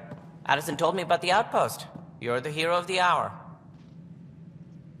 Ryder. Addison told me about the outpost. You're the hero of the hour.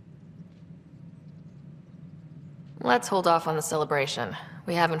 Let's hold off on the celebration.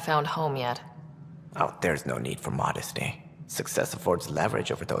 We haven't found home yet. Oh, there's no need for modesty. Success affords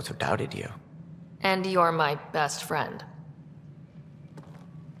leverage over those who doubted you. And you're my best friend.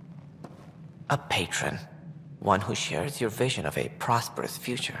 A patron. One who shares your vision of a prosperous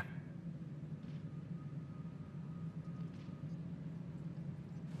future.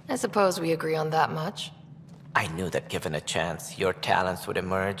 I suppose we agree on that much. I knew that given a chance, your talents would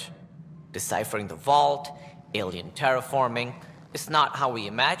emerge. Deciphering the vault, alien terraforming. It's not how we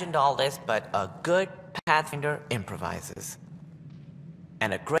imagined all this, but a good Pathfinder improvises.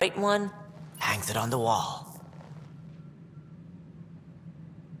 And a great one hangs it on the wall.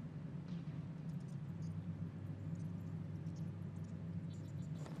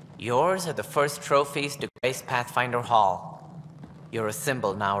 Yours are the first trophies to grace Pathfinder Hall. You're a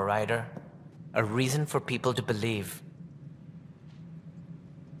symbol now, Ryder. A reason for people to believe.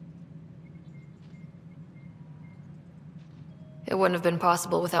 It wouldn't have been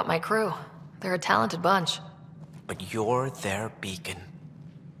possible without my crew. They're a talented bunch. But you're their beacon.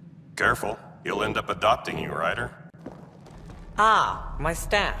 Careful. He'll end up adopting you, Ryder. Ah, my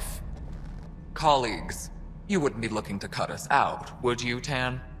staff. Colleagues, you wouldn't be looking to cut us out, would you,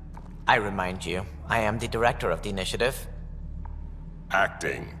 Tann? I remind you, I am the director of the initiative.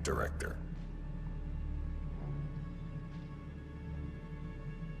 Acting director.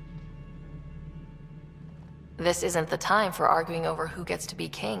 This isn't the time for arguing over who gets to be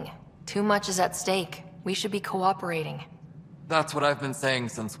king. Too much is at stake. We should be cooperating. That's what I've been saying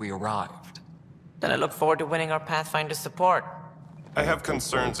since we arrived. Then I look forward to winning our Pathfinder's support. I have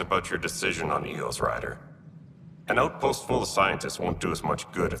concerns about your decision on Eos, Ryder. An outpost full of scientists won't do as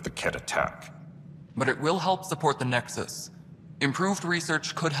much good if the Kett attack. But it will help support the Nexus. Improved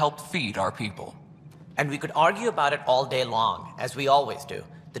research could help feed our people. And we could argue about it all day long, as we always do.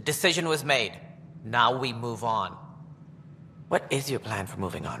 The decision was made. Now we move on. What is your plan for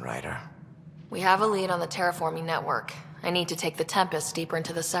moving on, Ryder? We have a lead on the terraforming network. I need to take the Tempest deeper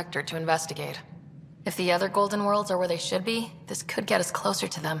into the sector to investigate. If the other Golden Worlds are where they should be, this could get us closer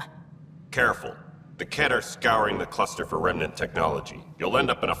to them. Careful. The Kett are scouring the cluster for remnant technology. You'll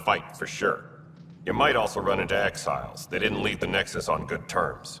end up in a fight, for sure. You might also run into exiles. They didn't leave the Nexus on good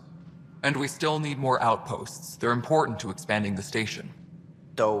terms. And we still need more outposts. They're important to expanding the station.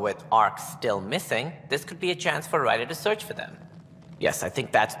 Though with Ark still missing, this could be a chance for Ryder to search for them. Yes, I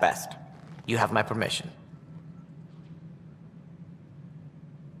think that's best. You have my permission.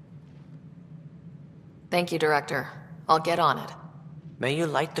 Thank you, Director. I'll get on it. May you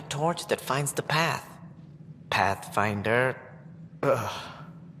light the torch that finds the path. Pathfinder. Ugh.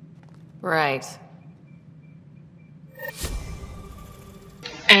 Right.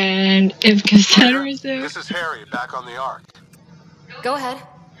 And if Cassandra is there... This is Harry, back on the Ark. Go ahead.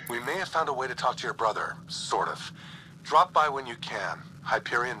 We may have found a way to talk to your brother, sort of. Drop by when you can.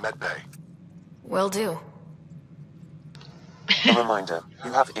 Hyperion Medbay. Will do. A reminder,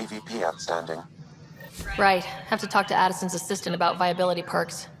 you have AVP outstanding. Right. Have to talk to Addison's assistant about viability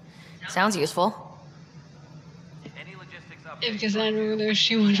perks. Sounds useful. If Cassandra were there,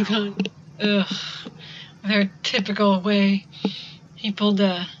 she would have gone, ugh. With her typical way. He pulled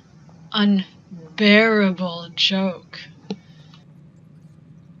a unbearable joke.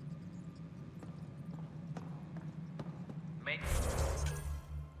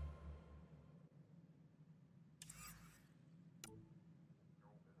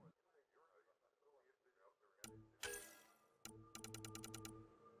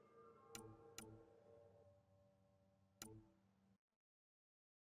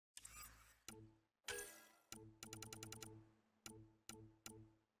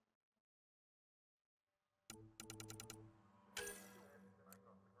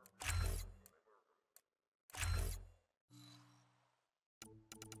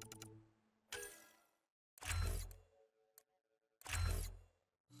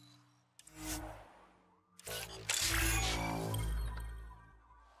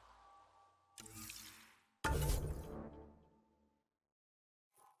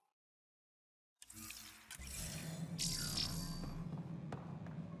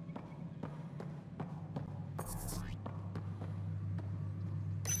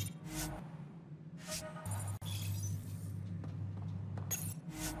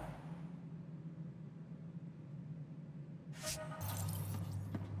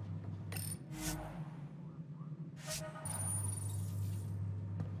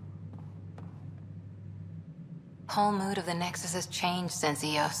 whole mood of the Nexus has changed since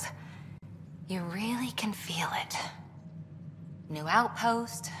EOS. You really can feel it. New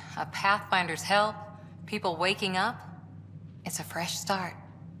outpost, a Pathfinder's help, people waking up. It's a fresh start.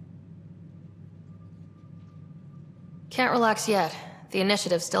 Can't relax yet. The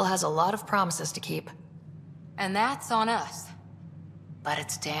initiative still has a lot of promises to keep. And that's on us. But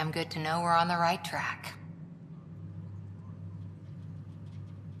it's damn good to know we're on the right track.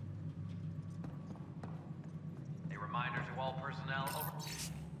 A reminder to all personnel over...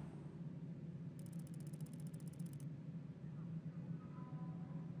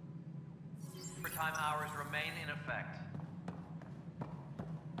 Overtime hours remain in effect.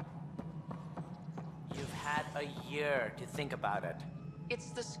 You've had a year to think about it. It's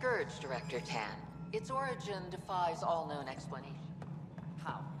the Scourge, Director Tann. Its origin defies all known explanation.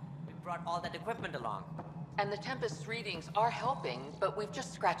 How? We brought all that equipment along. And the Tempest's readings are helping, but we've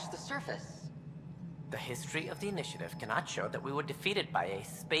just scratched the surface. The history of the initiative cannot show that we were defeated by a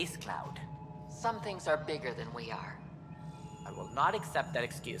space cloud. Some things are bigger than we are. I will not accept that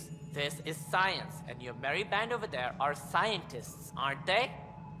excuse. This is science, and your merry band over there are scientists, aren't they?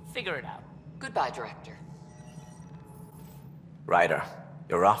 Figure it out. Goodbye, Director. Ryder,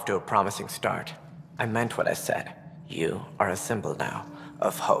 you're off to a promising start. I meant what I said. You are a symbol now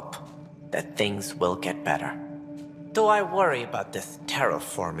of hope, that things will get better. Though I worry about this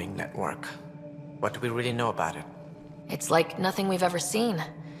terraforming network. What do we really know about it? It's like nothing we've ever seen.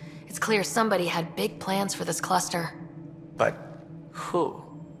 It's clear somebody had big plans for this cluster. But who?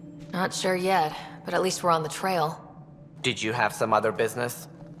 Not sure yet, but at least we're on the trail. Did you have some other business?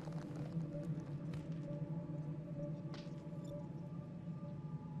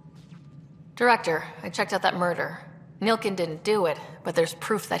 Director, I checked out that murder. Nilkin didn't do it, but there's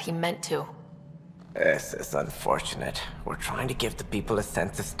proof that he meant to. This is unfortunate. We're trying to give the people a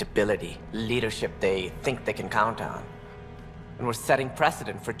sense of stability, leadership they think they can count on. And we're setting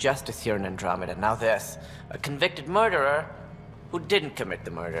precedent for justice here in Andromeda. Now this, a convicted murderer who didn't commit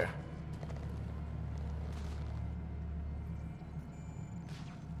the murder.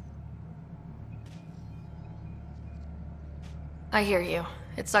 I hear you.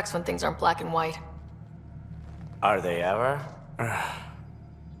 It sucks when things aren't black and white. Are they ever?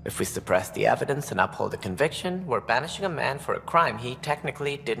 If we suppress the evidence and uphold the conviction, we're banishing a man for a crime he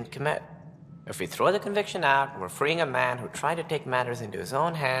technically didn't commit. If we throw the conviction out, we're freeing a man who tried to take matters into his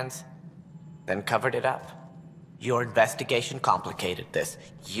own hands, then covered it up. Your investigation complicated this.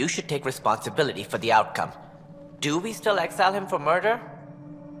 You should take responsibility for the outcome. Do we still exile him for murder?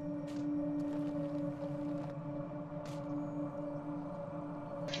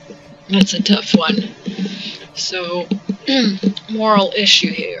 That's a tough one. So, moral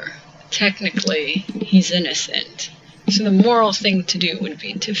issue here. Technically, he's innocent. So the moral thing to do would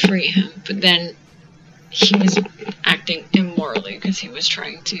be to free him. But then, he was acting immorally because he was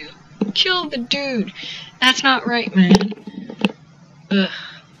trying to kill the dude. That's not right, man. Ugh.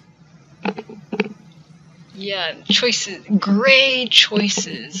 Yeah, choices, gray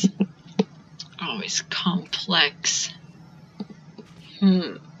choices. Always complex.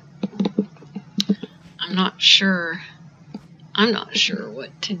 I'm not sure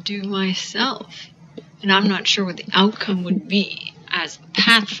what to do myself. And I'm not sure what the outcome would be as the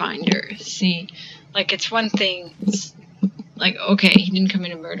Pathfinder. See, like, it's one thing, like, okay, he didn't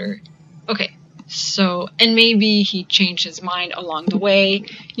commit a murder. Okay, so, and maybe he changed his mind along the way,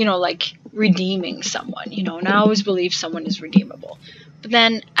 you know, like redeeming someone, you know, and I always believe someone is redeemable. But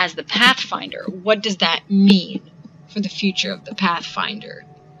then, as the Pathfinder, what does that mean for the future of the Pathfinder?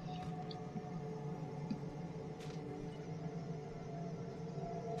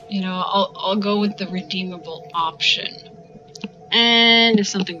 You know, I'll go with the redeemable option. And if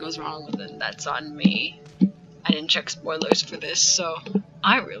something goes wrong with it, that's on me. I didn't check spoilers for this, so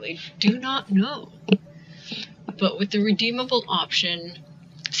I really do not know. But with the redeemable option,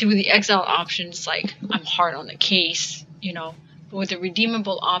 see, with the exile option, it's like, I'm hard on the case, you know. But with the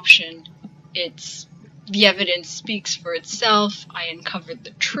redeemable option, it's, the evidence speaks for itself, I uncovered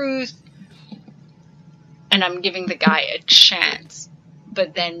the truth, and I'm giving the guy a chance.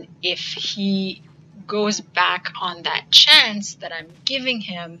 But then if he goes back on that chance that I'm giving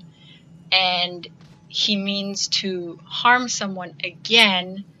him, and he means to harm someone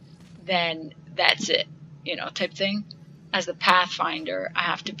again, then that's it, you know, type thing. As the Pathfinder, I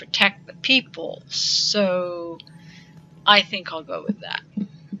have to protect the people, so I think I'll go with that.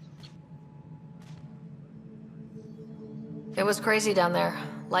 It was crazy down there,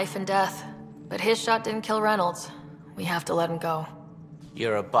 life and death. But his shot didn't kill Reynolds. We have to let him go.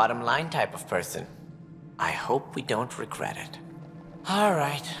 You're a bottom line type of person. I hope we don't regret it.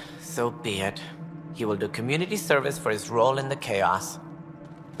 Alright, so be it. He will do community service for his role in the chaos,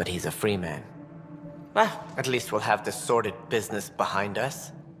 but he's a free man. Well, at least we'll have this sordid business behind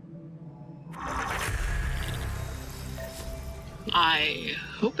us. I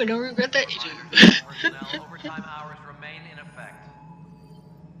hope I don't regret that you do. Overtime hours remain in effect.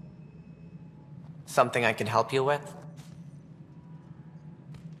 Something I can help you with?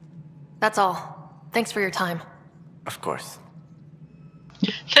 That's all. Thanks for your time. Of course.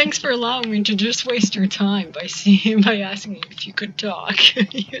 Thanks for allowing me to just waste your time by asking you if you could talk.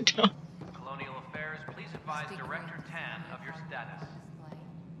 You don't. Colonial Affairs, please advise Director Tann of your status.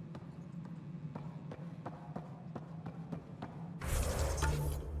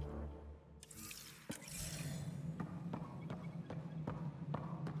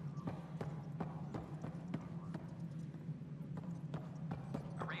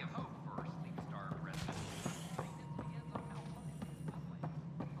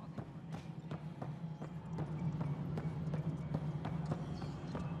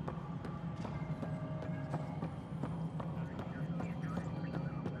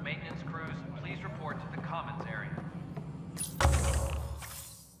 Maintenance crews, please report to the commons area.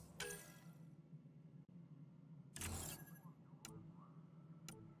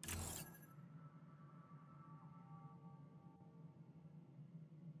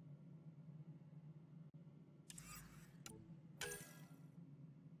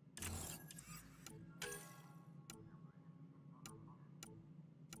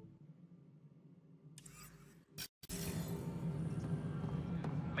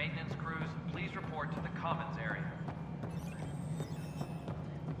 Maintenance crews, please report to the commons area.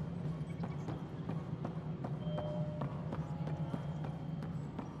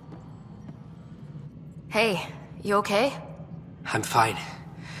 Hey, you okay? I'm fine.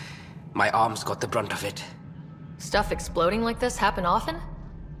 My arms got the brunt of it. Stuff exploding like this happen often?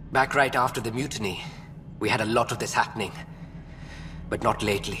 Back right after the mutiny, we had a lot of this happening. But not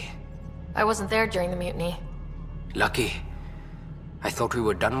lately. I wasn't there during the mutiny. Lucky. I thought we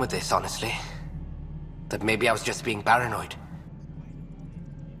were done with this, honestly. That maybe I was just being paranoid.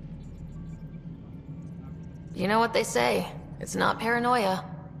 You know what they say. It's not paranoia.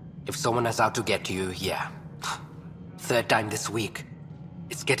 If someone is out to get you, yeah. Third time this week.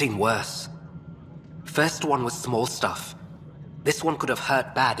 It's getting worse. First one was small stuff. This one could have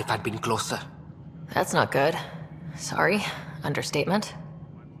hurt bad if I'd been closer. That's not good. Sorry. Understatement.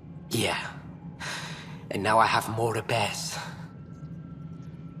 Yeah. And now I have more repairs.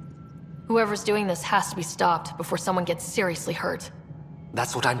 Whoever's doing this has to be stopped before someone gets seriously hurt.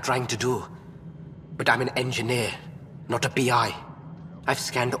 That's what I'm trying to do. But I'm an engineer, not a PI. I've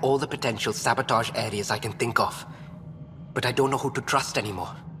scanned all the potential sabotage areas I can think of. But I don't know who to trust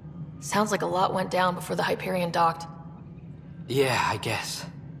anymore. Sounds like a lot went down before the Hyperion docked. Yeah, I guess.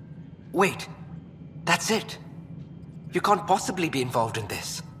 Wait. That's it. You can't possibly be involved in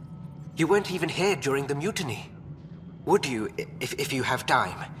this. You weren't even here during the mutiny. Would you, if you have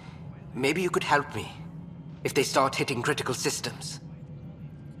time? Maybe you could help me. If they start hitting critical systems.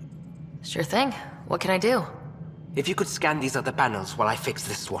 Sure thing. What can I do? If you could scan these other panels while I fix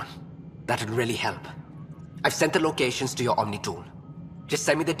this one, that'd really help. I've sent the locations to your Omni tool. Just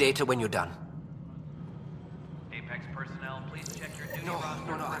send me the data when you're done. Apex personnel, please check your duty No,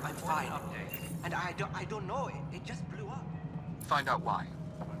 roster. I'm fine. And I don't know. It just blew up. Find out why.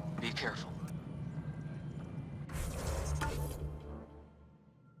 Be careful.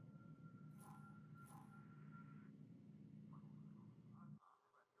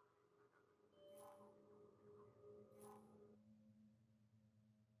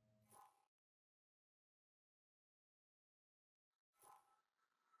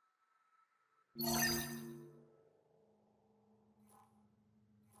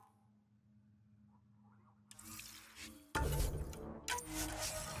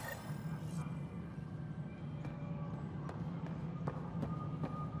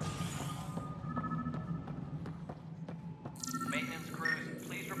 Maintenance crews,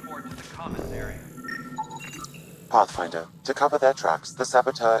 please report to the commons area. Pathfinder, to cover their tracks, the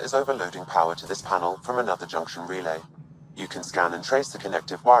Saboteur is overloading power to this panel from another junction relay. You can scan and trace the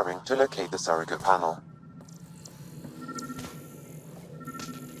connective wiring to locate the surrogate panel.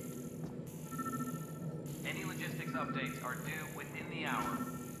 Any logistics updates are due within the hour.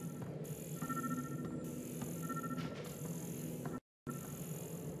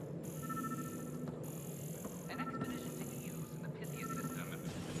 An expedition to Eos in the Pythia system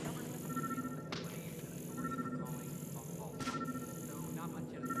discovered a mysterious facility with an authority for calling a vault. Though not much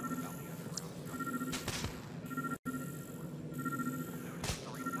is known about the underground structure.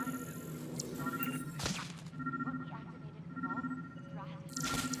 Sorry, scientists report starting to exist. What we activated in the vault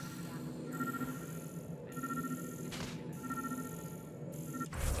thrust into the atmosphere.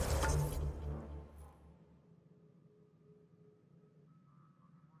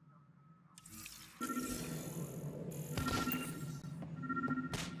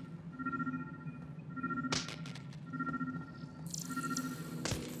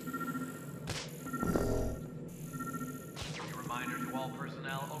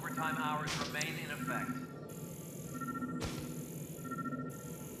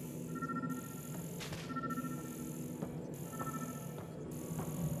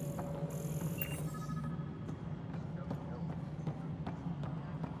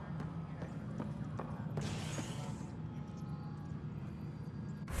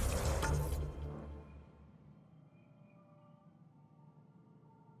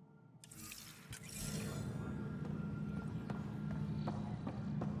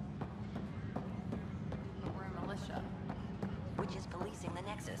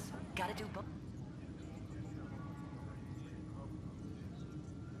 Gotta do both.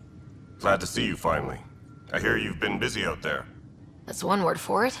 Glad to see you finally. I hear you've been busy out there. That's one word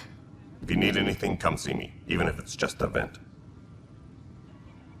for it. If you need anything, come see me, even if it's just a vent.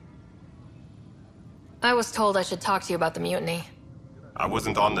 I was told I should talk to you about the mutiny. I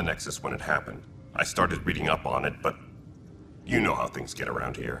wasn't on the Nexus when it happened. I started reading up on it, but you know how things get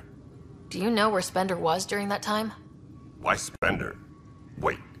around here. Do you know where Spender was during that time? Why Spender?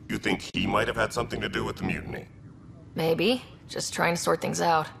 Wait, you think he might have had something to do with the mutiny? Maybe. Just trying to sort things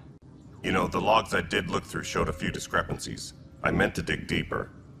out. You know, the logs I did look through showed a few discrepancies. I meant to dig deeper.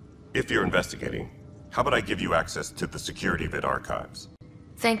 If you're investigating, how about I give you access to the security vid archives?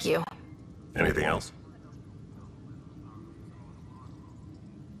 Thank you. Anything else?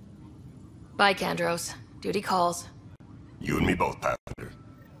 Bye, Kandros. Duty calls. You and me both, Pathfinder.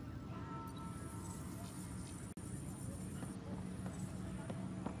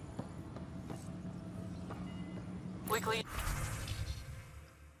 Weekly.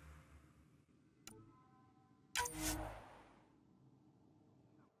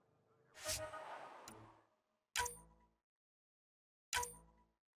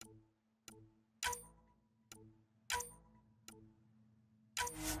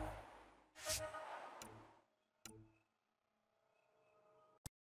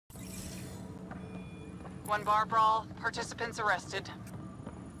 One bar brawl, participants arrested.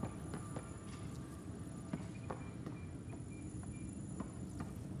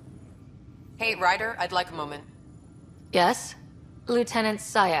 Hey, Ryder, I'd like a moment. Yes? Lieutenant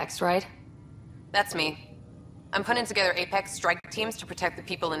Syax, right? That's me. I'm putting together Apex strike teams to protect the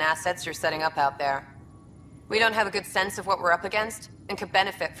people and assets you're setting up out there. We don't have a good sense of what we're up against, and could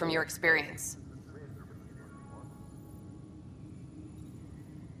benefit from your experience.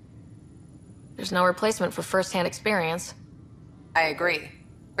 There's no replacement for first-hand experience. I agree,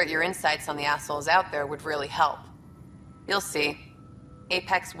 but your insights on the assholes out there would really help. You'll see.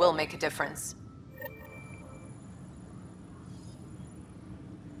 Apex will make a difference.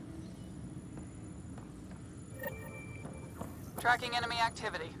 Tracking enemy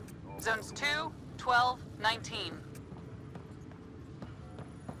activity. Zones 2, 12, 19.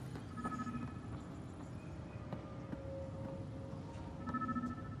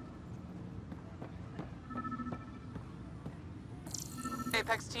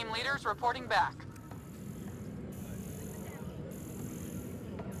 Apex team leaders reporting back.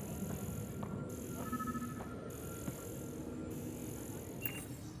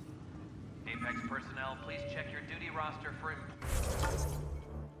 Apex personnel, please check your duty roster for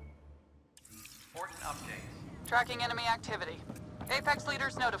important updates. Tracking enemy activity. Apex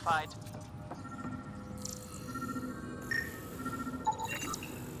leaders notified.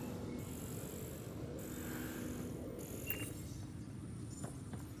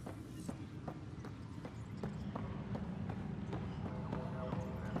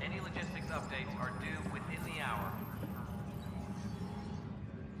 Any logistics updates are due within the hour.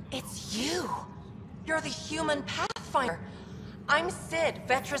 It's you! You're the human Pathfinder. I'm Sid,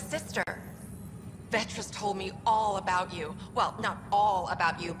 Vetra's sister. Vetra's told me all about you. Well, not all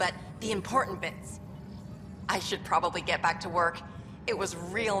about you, but the important bits. I should probably get back to work. It was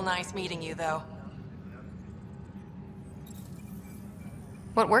real nice meeting you, though.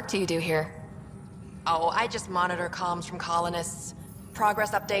 What work do you do here? Oh, I just monitor comms from colonists.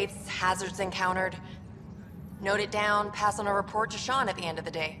 Progress updates, hazards encountered. Note it down, pass on a report to Sean at the end of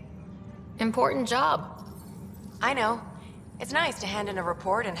the day. Important job. I know. It's nice to hand in a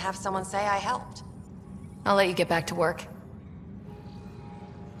report and have someone say I helped. I'll let you get back to work.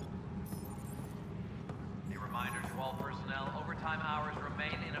 A reminder to all personnel, overtime hours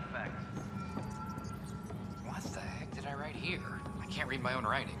remain in effect. What the heck did I write here? I can't read my own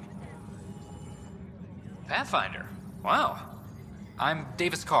writing. Pathfinder. Wow. I'm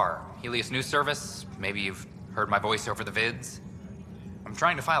Davis Carr, Helios News Service. Maybe you've heard my voice over the vids. I'm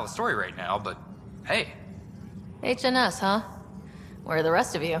trying to file a story right now, but hey. HNS, huh? Where are the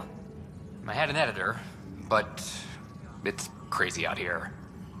rest of you? I had an editor, but it's crazy out here.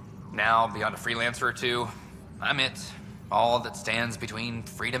 Now, beyond a freelancer or two, I'm it. All that stands between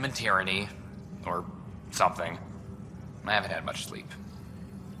freedom and tyranny. Or something. I haven't had much sleep.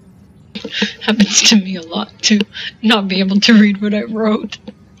 Happens to me a lot, to not be able to read what I wrote.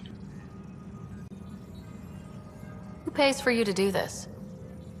 Who pays for you to do this?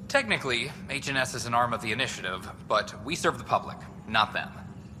 Technically, HNS is an arm of the initiative, but we serve the public, not them.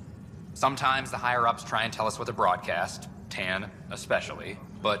 Sometimes the higher-ups try and tell us what to broadcast, Tann especially,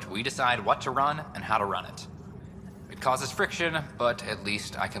 but we decide what to run and how to run it. It causes friction, but at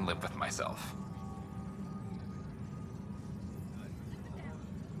least I can live with myself.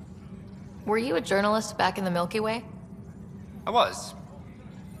 were you a journalist back in the Milky Way? I was.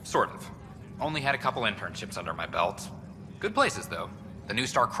 Sort of. Only had a couple internships under my belt. Good places, though. The New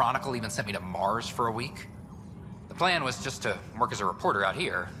Star Chronicle even sent me to Mars for a week. The plan was just to work as a reporter out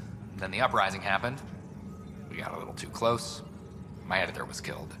here. Then the uprising happened. We got a little too close. My editor was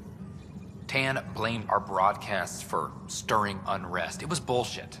killed. Tann blamed our broadcasts for stirring unrest. It was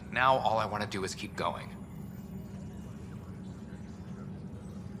bullshit. Now all I want to do is keep going.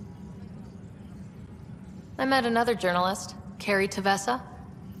 I met another journalist, Carrie Tavessa.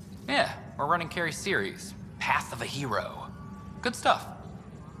 Yeah, we're running Carrie's series, Path of a Hero. Good stuff.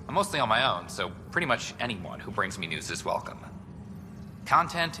 I'm mostly on my own, so pretty much anyone who brings me news is welcome.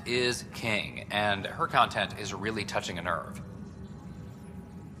 Content is king, and her content is really touching a nerve.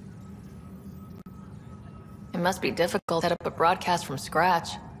 It must be difficult to set up a broadcast from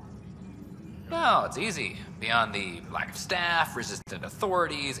scratch. No, it's easy. Beyond the lack of staff, resistant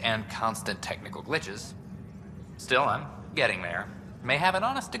authorities, and constant technical glitches. Still, I'm getting there. May have an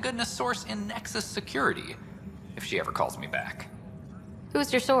honest-to-goodness source in Nexus security, if she ever calls me back.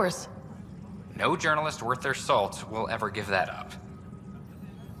 Who's your source? No journalist worth their salt will ever give that up.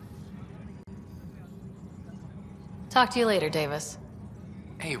 Talk to you later, Davis.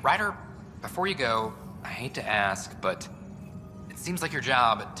 Hey, Ryder, before you go, I hate to ask, but it seems like your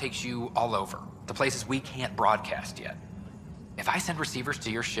job takes you all over, the places we can't broadcast yet. If I send receivers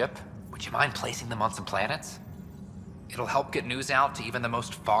to your ship, would you mind placing them on some planets? It'll help get news out to even the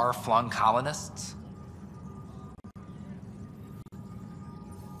most far-flung colonists.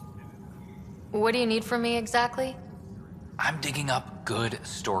 What do you need from me exactly? I'm digging up good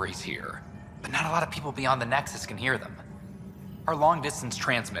stories here, but not a lot of people beyond the Nexus can hear them. Our long-distance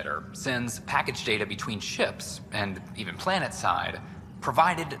transmitter sends package data between ships, and even planet-side,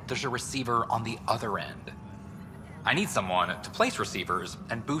 provided there's a receiver on the other end. I need someone to place receivers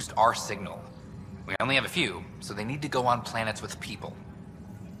and boost our signal. We only have a few, so they need to go on planets with people.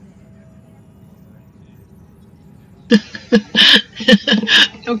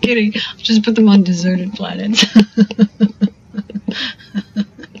 No kidding. Just put them on deserted planets.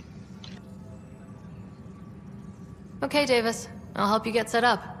 Okay, Davis. I'll help you get set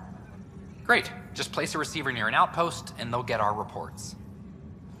up. Great. Just place a receiver near an outpost, and they'll get our reports.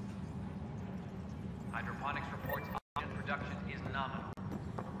 Hydroponics reports oxygen production is nominal.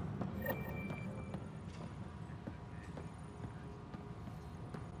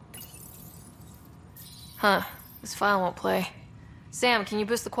 Huh. This file won't play. Sam, can you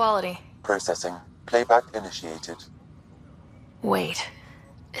boost the quality? Processing. Playback initiated. Wait.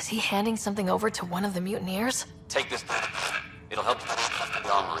 Is he handing something over to one of the mutineers? Take this. It'll help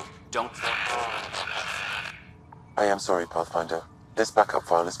the armory. Don't. I am sorry, Pathfinder. This backup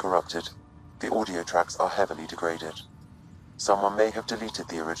file is corrupted. The audio tracks are heavily degraded. Someone may have deleted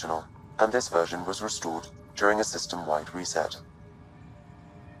the original, and this version was restored during a system-wide reset.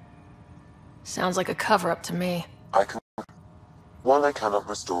 Sounds like a cover-up to me. While I cannot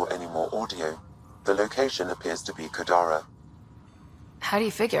restore any more audio, the location appears to be Kadara. How do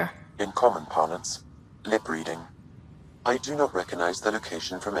you figure? In common parlance, lip reading. I do not recognize the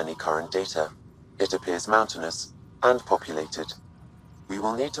location from any current data. It appears mountainous and populated. We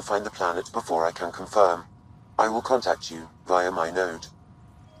will need to find the planet before I can confirm. I will contact you via my node.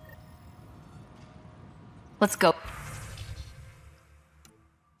 Let's go.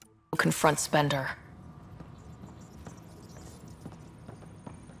 Confront Spender.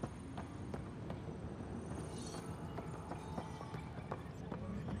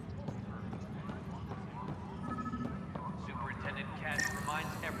 Superintendent Tann reminds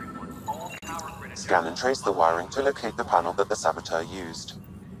everyone all power grid Scan and trace the wiring to locate the panel that the saboteur used.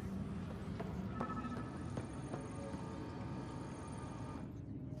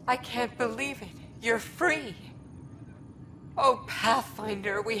 I can't believe it. You're free. Oh,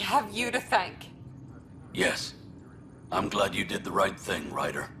 Pathfinder, we have you to thank. Yes. I'm glad you did the right thing,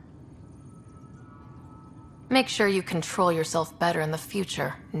 Ryder. Make sure you control yourself better in the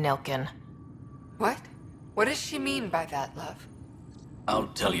future, Nilkin. What? What does she mean by that, love? I'll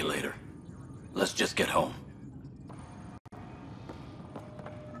tell you later. Let's just get home.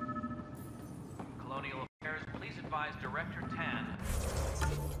 Colonial Affairs, please advise Director Tann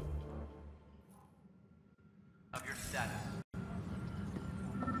of your status.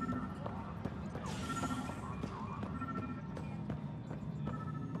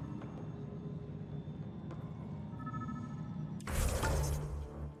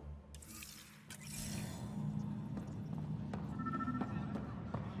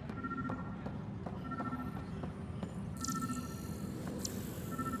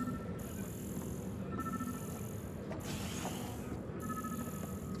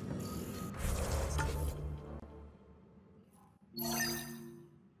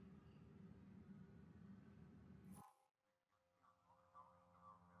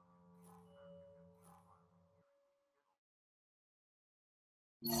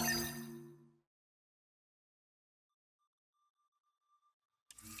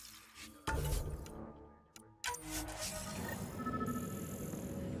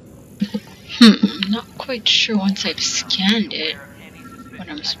 Not quite sure once I've scanned it what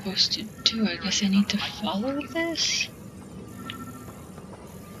I'm supposed to do. I guess I need to follow this?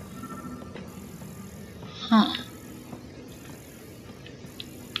 Huh.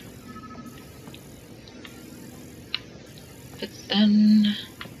 But then...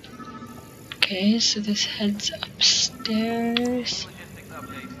 Okay, so this heads upstairs.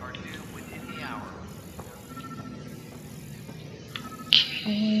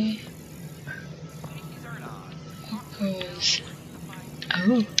 Okay. It goes...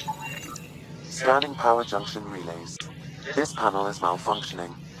 Oh. Scanning power junction relays. This panel is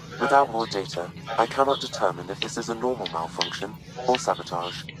malfunctioning. Without more data, I cannot determine if this is a normal malfunction or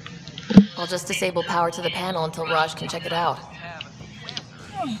sabotage. I'll just disable power to the panel until Raj can check it out.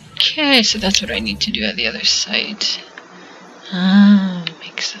 Okay, so that's what I need to do at the other site. Ah,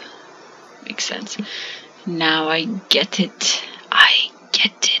 makes sense. Now I get it. I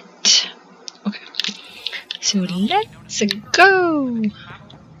get it. Okay. So let's go.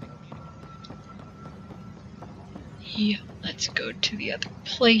 Yeah, let's go to the other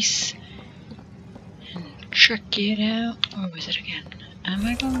place and check it out. Or was it again? Am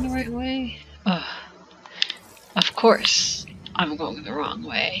I going the right way? Of course, I'm going the wrong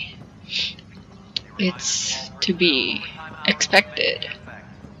way. It's to be expected.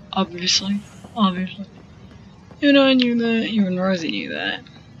 Obviously. You know, I knew that. Even Rosie knew that.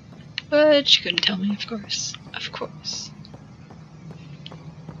 But she couldn't tell me, of course. Of course.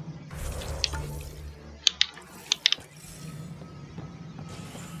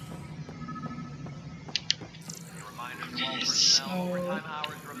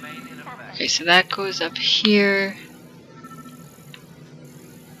 Okay, so that goes up here.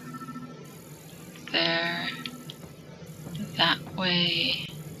 There. That way.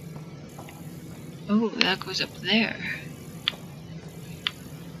 Oh, that goes up there.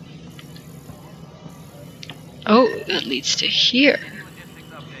 Oh, that leads to here.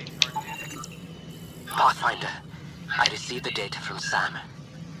 Pathfinder, I received the data from Sam.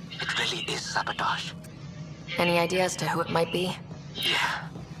 It really is sabotage. Any idea as to who it might be? Yeah.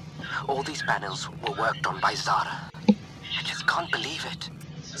 All these panels were worked on by Zara. I just can't believe it.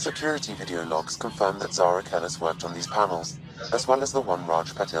 Security video logs confirm that Zara Kellis worked on these panels, as well as the one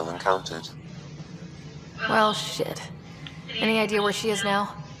Raj Patil encountered. Well, shit. Any idea where she is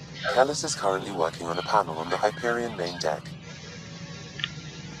now? Kellis is currently working on a panel on the Hyperion main deck.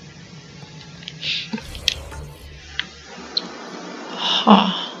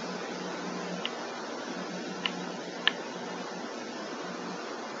 Huh.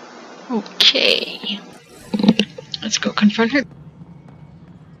 Okay. Let's go confront her.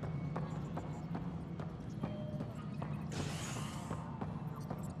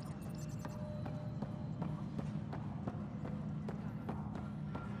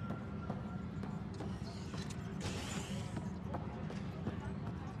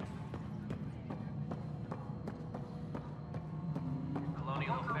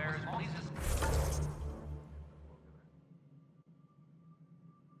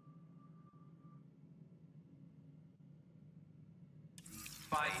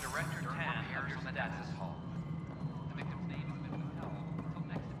 By Director Tann from the Addison home. The victim's name has been withheld until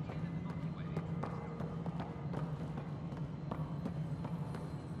next of kin in the Milky Way.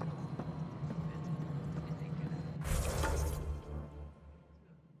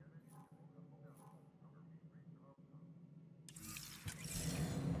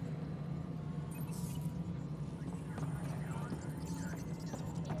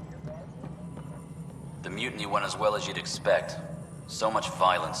 The mutiny went as well as you'd expect. So much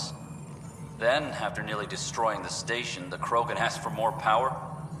violence. Then, after nearly destroying the station, the Krogan asked for more power?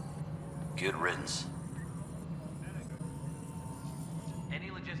 Good riddance.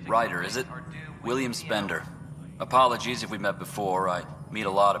 Ryder, is it? William Spender. Apologies if we met before. I meet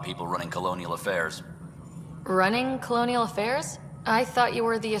a lot of people running Colonial Affairs. Running Colonial Affairs? I thought you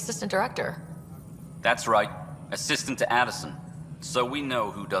were the assistant director. That's right. Assistant to Addison. So we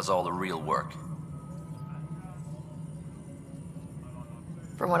know who does all the real work.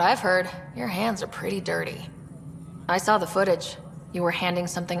 From what I've heard, your hands are pretty dirty. I saw the footage. You were handing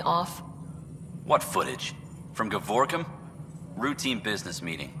something off. What footage? From Gavorkum? Routine business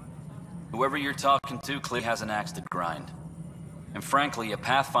meeting. Whoever you're talking to clearly has an axe to grind. And frankly, a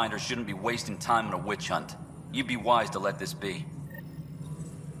Pathfinder shouldn't be wasting time on a witch hunt. You'd be wise to let this be.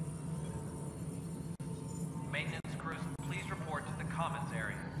 Maintenance crews, please report to the commons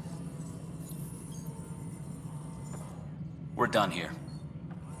area. We're done here.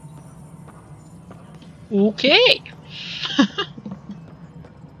 Okay.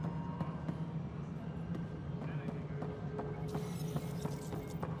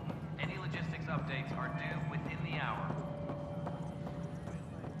 Any logistics updates are due within the hour.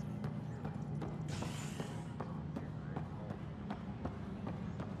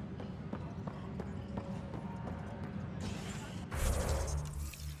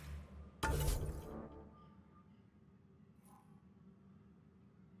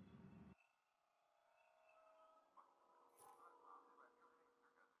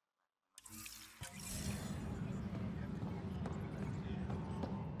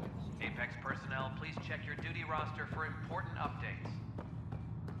 Apex personnel, please check your duty roster for important updates.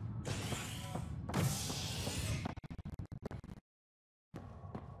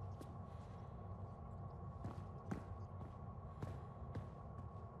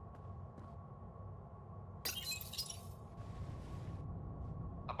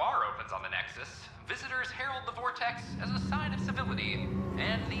 A bar opens on the Nexus. Visitors herald the vortex as a sign of civility,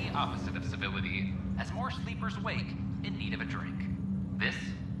 and the opposite of civility, as more sleepers wake in need of a drink. This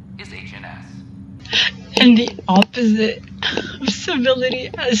is HNS. And the opposite of civility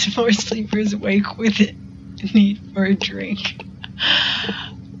as more sleepers wake with it need for a drink.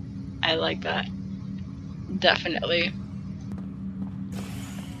 I like that. Definitely.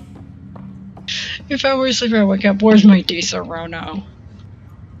 If I were a sleeper, I wake up. Where's my diesel now?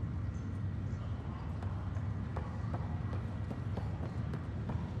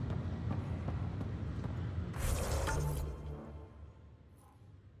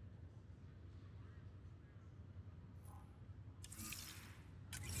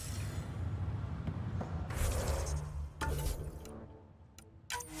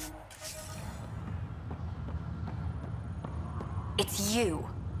 It's you.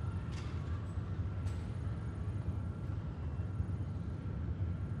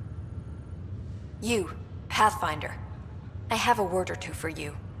 You, Pathfinder. I have a word or two for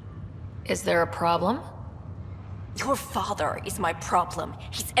you. Is there a problem? Your father is my problem.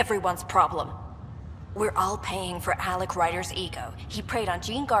 He's everyone's problem. We're all paying for Alec Ryder's ego. He preyed on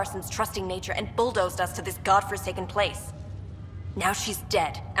Jean Garson's trusting nature and bulldozed us to this godforsaken place. Now she's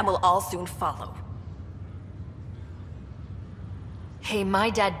dead, and we'll all soon follow. Hey, my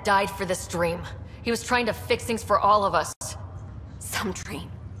dad died for this dream. He was trying to fix things for all of us. Some dream.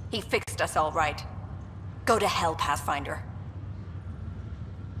 He fixed us all right. Go to hell, Pathfinder.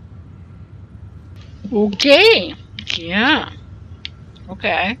 Okay. Yeah.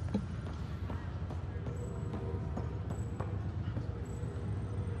 Okay.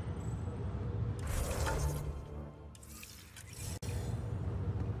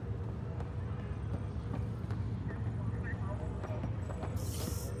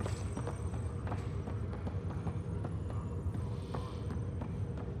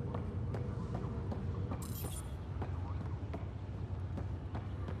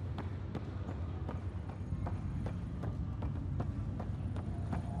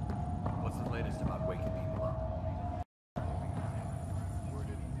 What's the latest about waking people up?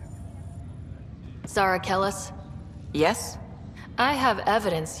 Zara Kellis? Yes? I have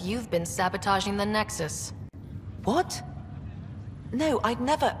evidence you've been sabotaging the Nexus. What? No, I'd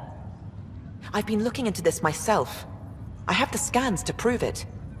never... I've been looking into this myself. I have the scans to prove it.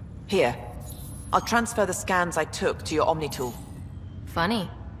 Here. I'll transfer the scans I took to your Omni tool. Funny.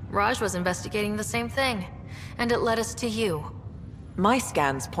 Raj was investigating the same thing, and it led us to you. My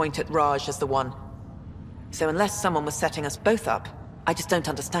scans point at Raj as the one. So unless someone was setting us both up, I just don't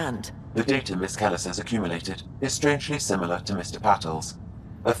understand. The data Miss Kellis has accumulated is strangely similar to Mr. Pattle's.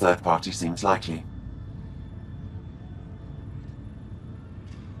 A third party seems likely.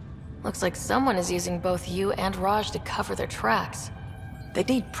 Looks like someone is using both you and Raj to cover their tracks. They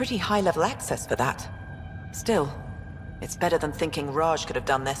need pretty high-level access for that. Still, it's better than thinking Raj could have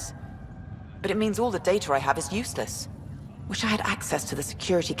done this. But it means all the data I have is useless. Wish I had access to the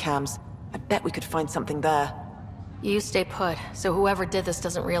security cams. I bet we could find something there. You stay put, so whoever did this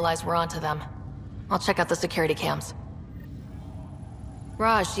doesn't realize we're onto them. I'll check out the security cams.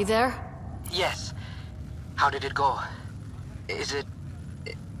 Raj, you there? Yes. How did it go? Is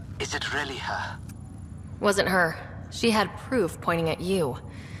it really her? Wasn't her. She had proof pointing at you.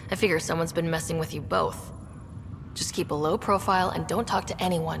 I figure someone's been messing with you both. Just keep a low profile and don't talk to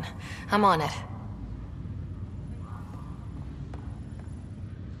anyone. I'm on it.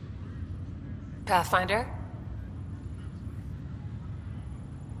 Pathfinder?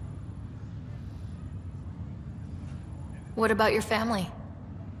 What about your family?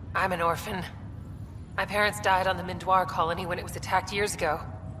 I'm an orphan. My parents died on the Mindoir colony when it was attacked years ago.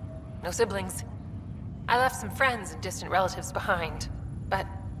 No siblings. I left some friends and distant relatives behind, but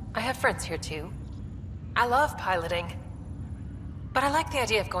I have friends here too. I love piloting. But I like the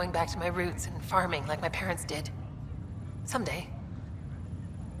idea of going back to my roots and farming like my parents did. Someday.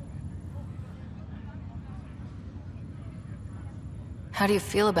 How do you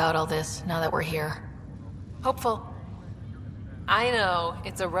feel about all this now that we're here? Hopeful. I know,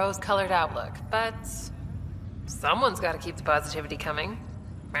 it's a rose-colored outlook, but someone's got to keep the positivity coming,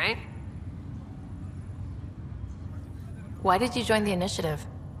 right? Why did you join the initiative?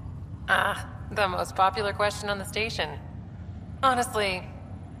 The most popular question on the station. Honestly,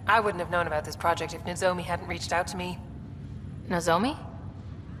 I wouldn't have known about this project if Nozomi hadn't reached out to me. Nozomi?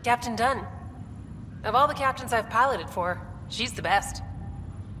 Captain Dunn. Of all the captains I've piloted for, she's the best.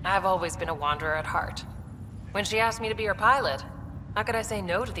 I've always been a wanderer at heart. When she asked me to be her pilot, how could I say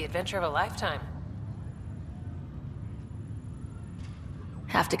no to the adventure of a lifetime?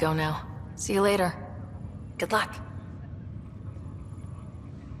 Have to go now. See you later. Good luck.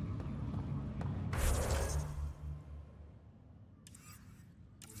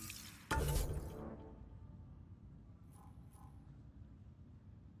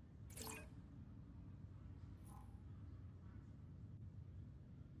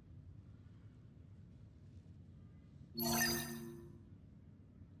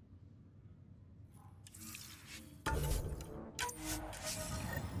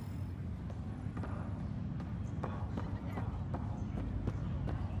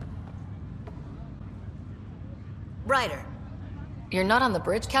 Ryder. You're not on the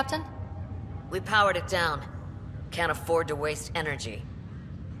bridge, Captain? We powered it down. Can't afford to waste energy.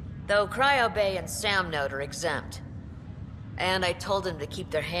 Though Cryo Bay and Sam Node are exempt. And I told them to keep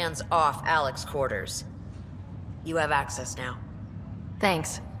their hands off Alec's quarters. You have access now.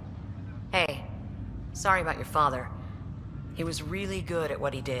 Thanks. Hey, sorry about your father. He was really good at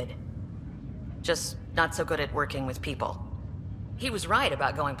what he did. Just not so good at working with people. He was right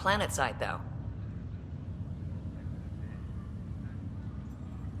about going planetside, though.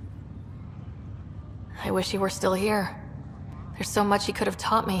 I wish he were still here. There's so much he could have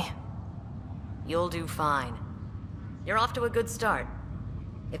taught me. You'll do fine. You're off to a good start.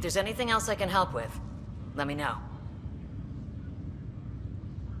 If there's anything else I can help with, let me know.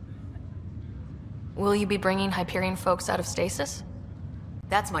 Will you be bringing Hyperion folks out of stasis?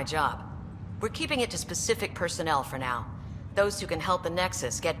 That's my job. We're keeping it to specific personnel for now. Those who can help the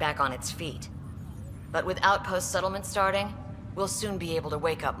Nexus get back on its feet. But with outpost settlement starting, we'll soon be able to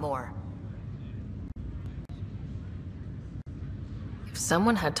wake up more. If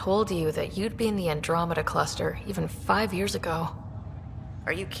someone had told you that you'd be in the Andromeda cluster even 5 years ago...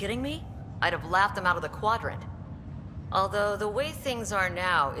 Are you kidding me? I'd have laughed them out of the quadrant. Although the way things are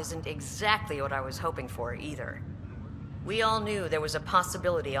now isn't exactly what I was hoping for either. We all knew there was a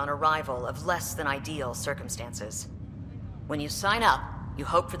possibility on arrival of less than ideal circumstances. When you sign up, you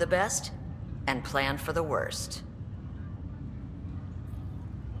hope for the best and plan for the worst.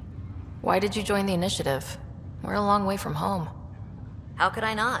 Why did you join the initiative? We're a long way from home. How could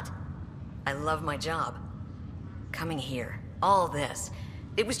I not? I love my job. Coming here, all this,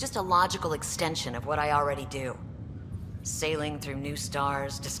 it was just a logical extension of what I already do. Sailing through new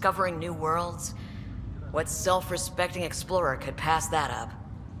stars, discovering new worlds. What self-respecting explorer could pass that up?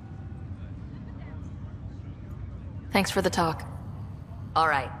 Thanks for the talk. All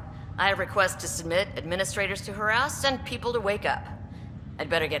right. I have requests to submit, administrators to harass, and people to wake up. I'd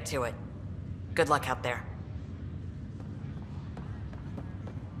better get to it. Good luck out there.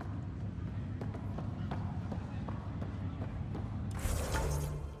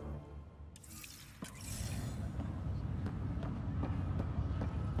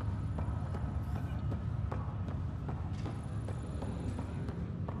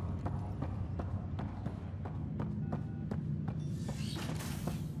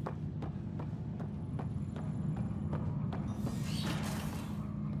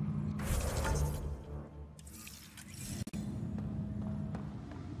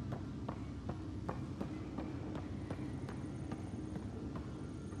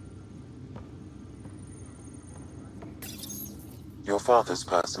 Your father's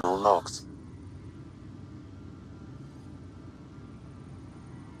personal logs.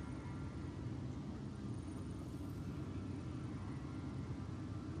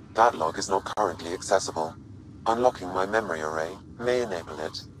 That log is not currently accessible. Unlocking my memory array may enable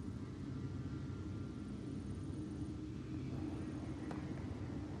it.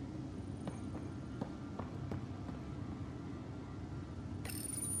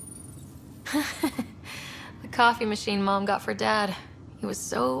 The coffee machine Mom got for Dad. He was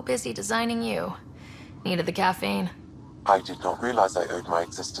so busy designing you. Needed the caffeine. I did not realize I owed my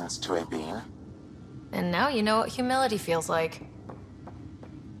existence to a bean. And now you know what humility feels like.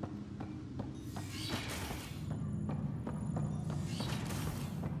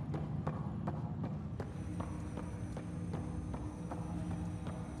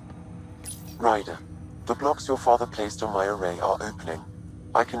 Ryder, the blocks your father placed on my array are opening.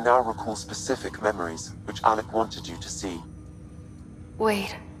 I can now recall specific memories, which Alec wanted you to see.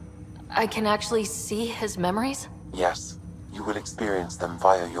 Wait, I can actually see his memories? Yes, you will experience them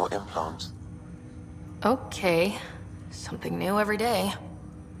via your implant. Okay, something new every day.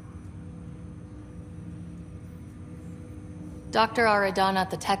 Dr. Addison at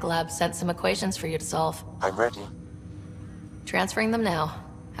the tech lab sent some equations for you to solve. I'm ready. Transferring them now.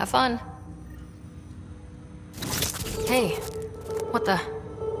 Have fun. Hey, what the...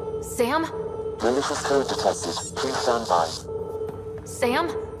 Sam? Malicious code detected. Please stand by. Sam?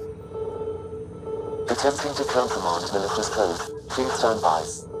 Attempting to countermand malicious code. Please stand by.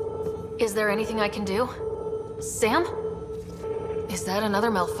 Is there anything I can do? Sam? Is that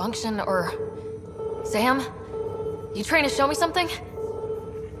another malfunction, or... Sam? You trying to show me something?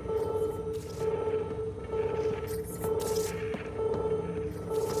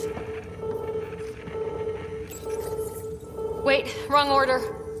 Wait, wrong order.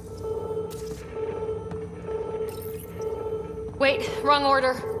 Wait, wrong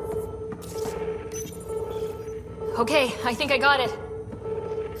order. Okay, I think I got it.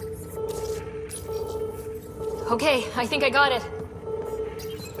 Okay, I think I got it.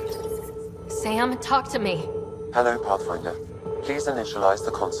 Sam, talk to me. Hello, Pathfinder. Please initialize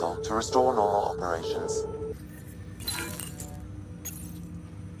the console to restore normal operations.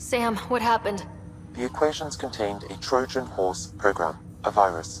 Sam, what happened? The equations contained a Trojan horse program, a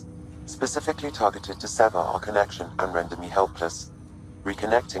virus, specifically targeted to sever our connection and render me helpless.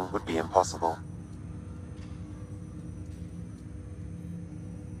 Reconnecting would be impossible.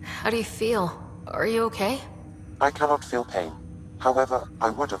 How do you feel? Are you okay? I cannot feel pain. However, I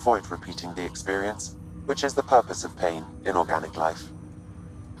would avoid repeating the experience, which is the purpose of pain in organic life.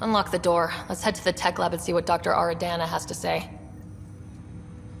 Unlock the door. Let's head to the tech lab and see what Dr. Addison has to say.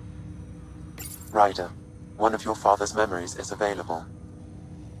 Ryder, one of your father's memories is available.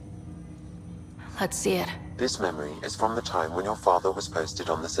 Let's see it. This memory is from the time when your father was posted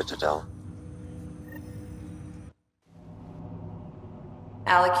on the Citadel.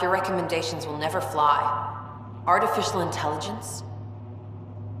 Alec, your recommendations will never fly. Artificial intelligence?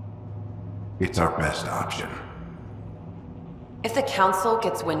 It's our best option. If the Council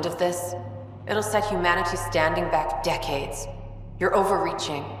gets wind of this, it'll set humanity standing back decades. You're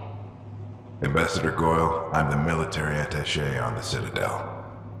overreaching. Ambassador Goyle, I'm the military attaché on the Citadel.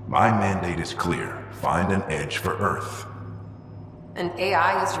 My mandate is clear. Find an edge for Earth. And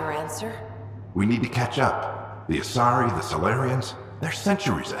AI is your answer? We need to catch up. The Asari, the Solarians, they're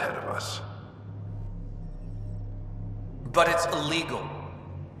centuries ahead of us. But it's illegal.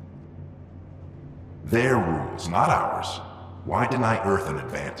 Their rules, not ours. Why deny Earth an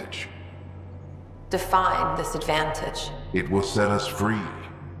advantage? Define this advantage. It will set us free.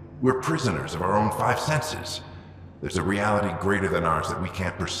 We're prisoners of our own five senses. There's a reality greater than ours that we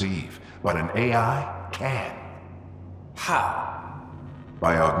can't perceive, but an AI can. How?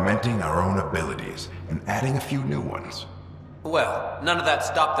 By augmenting our own abilities and adding a few new ones. Well, none of that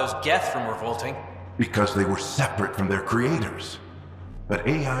stopped those Geth from revolting. Because they were separate from their creators. But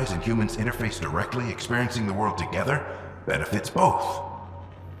AIs and humans interface directly, experiencing the world together, benefits both.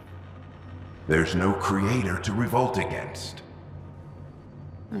 There's no creator to revolt against.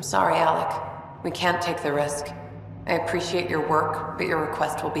 I'm sorry, Alec. We can't take the risk. I appreciate your work, but your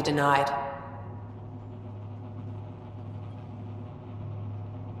request will be denied.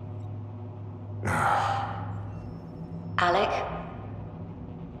 Alec?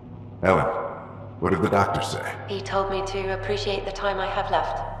 Ellen, what did the doctor say? He told me to appreciate the time I have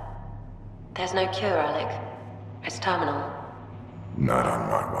left. There's no cure, Alec. It's terminal. Not on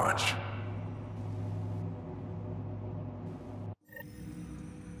my watch.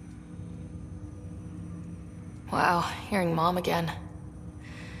 Wow, hearing Mom again.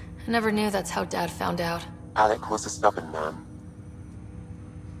 I never knew that's how Dad found out. Alec was a stubborn man.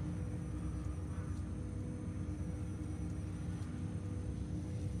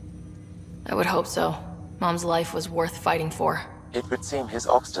 I would hope so. Mom's life was worth fighting for. It would seem his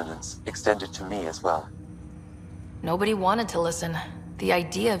obstinance extended to me as well. Nobody wanted to listen. The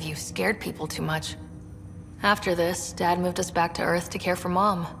idea of you scared people too much. After this, Dad moved us back to Earth to care for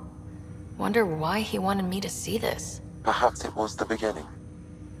Mom. Wonder why he wanted me to see this. Perhaps it was the beginning.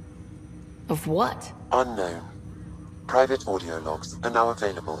 Of what? Unknown. Private audio logs are now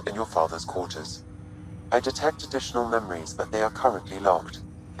available in your father's quarters. I detect additional memories, but they are currently locked.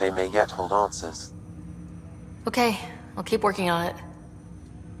 They may yet hold answers. Okay, I'll keep working on it.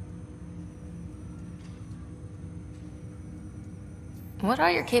 What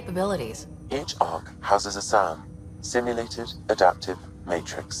are your capabilities? Each arc houses a SAM, Simulated Adaptive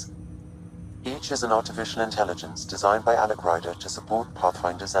Matrix. Each is an artificial intelligence designed by Alec Ryder to support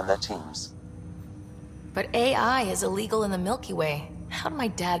Pathfinders and their teams. But AI is illegal in the Milky Way. How did my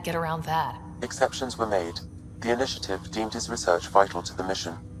dad get around that? Exceptions were made. The initiative deemed his research vital to the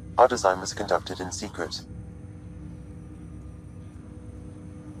mission. Our design was conducted in secret.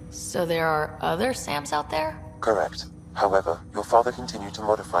 So there are other Sams out there? Correct. However, your father continued to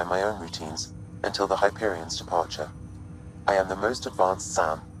modify my own routines until the Hyperion's departure. I am the most advanced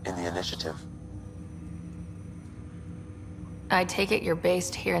Sam in the initiative. I take it you're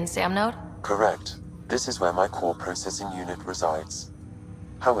based here in Samnode? Correct. This is where my core processing unit resides.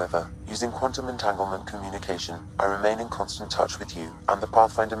 However, using quantum entanglement communication, I remain in constant touch with you and the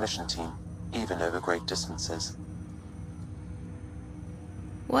Pathfinder mission team, even over great distances.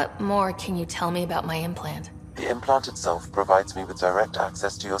 What more can you tell me about my implant? The implant itself provides me with direct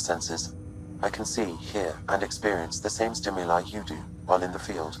access to your senses. I can see, hear, and experience the same stimuli you do while in the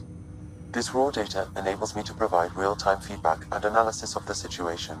field. This raw data enables me to provide real-time feedback and analysis of the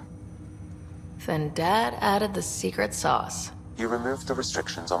situation. Then Dad added the secret sauce. He removed the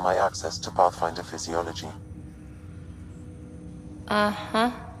restrictions on my access to Pathfinder physiology.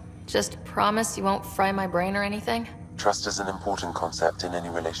 Uh-huh. Just promise you won't fry my brain or anything? Trust is an important concept in any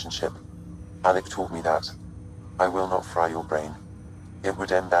relationship. Alec taught me that. I will not fry your brain. It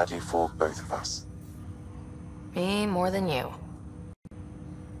would end badly for both of us. Me more than you.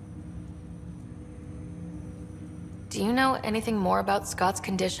 Do you know anything more about Scott's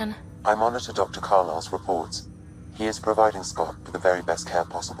condition? I monitor Dr. Carlisle's reports. He is providing Scott with the very best care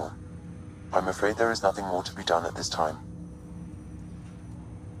possible. I'm afraid there is nothing more to be done at this time.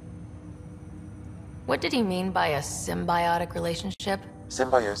 What did he mean by a symbiotic relationship?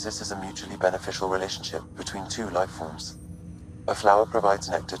 Symbiosis is a mutually beneficial relationship between two life forms. A flower provides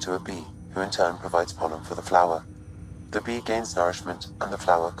nectar to a bee, who in turn provides pollen for the flower. The bee gains nourishment, and the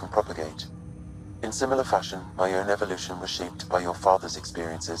flower can propagate. In similar fashion, my own evolution was shaped by your father's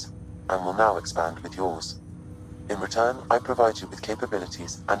experiences, and will now expand with yours. In return, I provide you with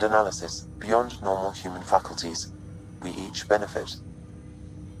capabilities and analysis beyond normal human faculties. We each benefit.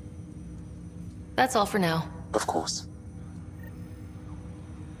 That's all for now. Of course.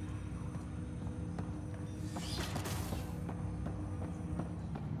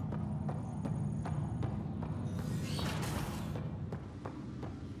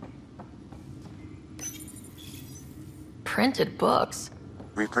 Printed books?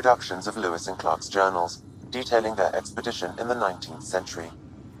 Reproductions of Lewis and Clark's journals, detailing their expedition in the 19th century.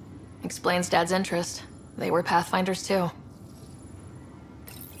 Explains Dad's interest. They were Pathfinders too.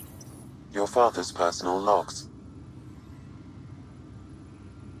 Your father's personal logs.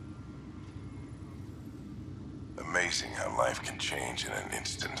 Amazing how life can change in an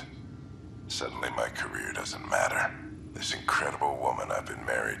instant. Suddenly my career doesn't matter. This incredible woman I've been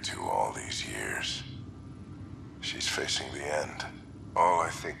married to all these years. She's facing the end. All I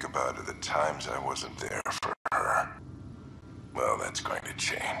think about are the times I wasn't there for her. Well, that's going to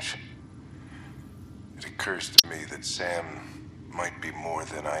change. It occurs to me that Sam might be more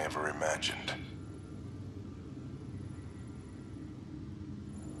than I ever imagined.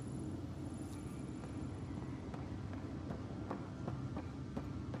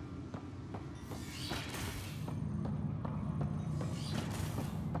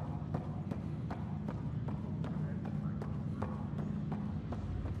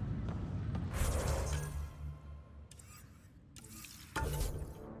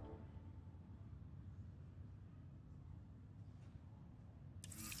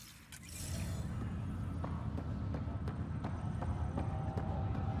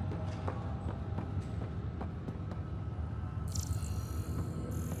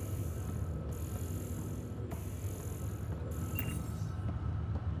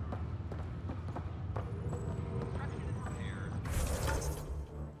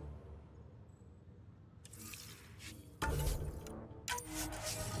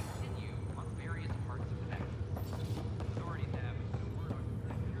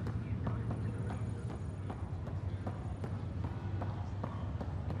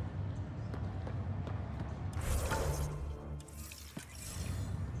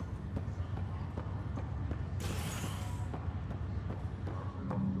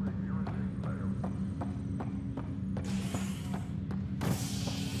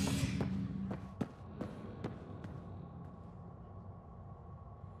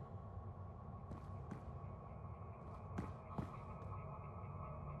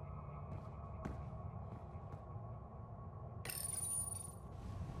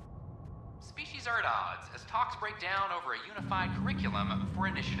 Species are at odds as talks break down over a unified curriculum for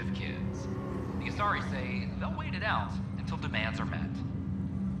initiative kids. The Asari say they'll wait it out until demands are met.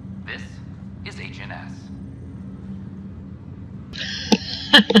 This is HNS.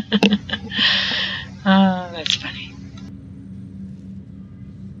 Oh, that's funny.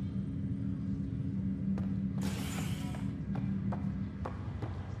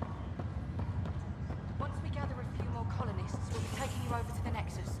 Once we gather a few more colonists, we'll be taking you over to the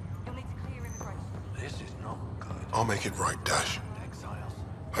Nexus. You'll need to clear immigration. This is not good. I'll make it right, Dash.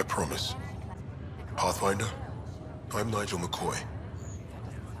 I promise. Pathfinder, I'm Nigel McCoy.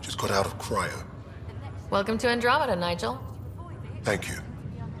 Just got out of cryo. Welcome to Andromeda, Nigel. Thank you.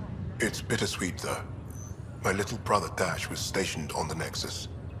 It's bittersweet, though. My little brother Dash was stationed on the Nexus.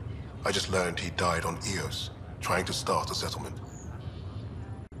 I just learned he died on Eos, trying to start a settlement.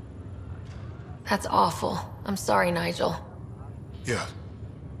 That's awful. I'm sorry, Nigel. Yeah.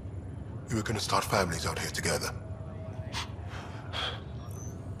 We were gonna start families out here together.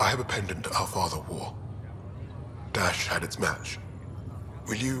 I have a pendant our father wore. Dash had its match.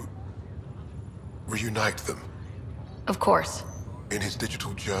 Will you reunite them? Of course. In his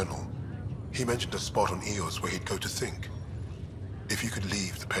digital journal, he mentioned a spot on Eos where he'd go to think. If you could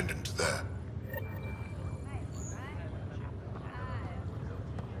leave the pendant there.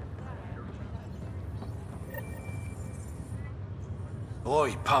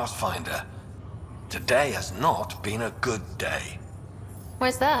 Oi, Pathfinder. Today has not been a good day.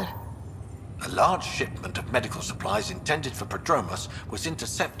 Why's that? A large shipment of medical supplies intended for Prodromos was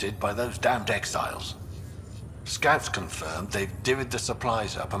intercepted by those damned exiles. Scouts confirmed they've divvied the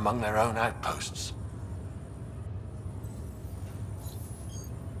supplies up among their own outposts.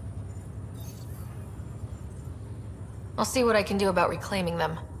 I'll see what I can do about reclaiming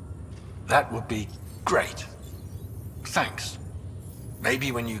them. That would be great. Thanks.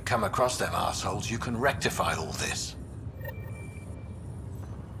 Maybe when you come across them assholes, you can rectify all this.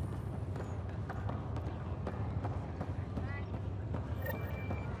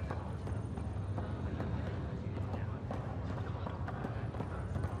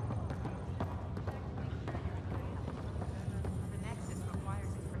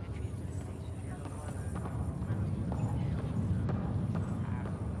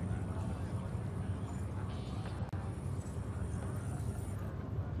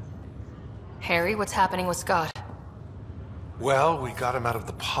 Harry, what's happening with Scott? Well, we got him out of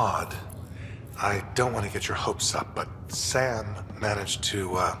the pod. I don't want to get your hopes up, but Sam managed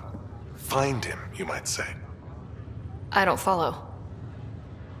to, find him, you might say. I don't follow.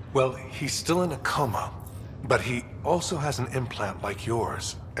 Well, he's still in a coma, but he also has an implant like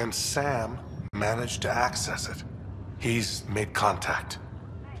yours, and Sam managed to access it. He's made contact.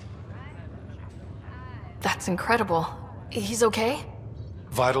 That's incredible. He's okay?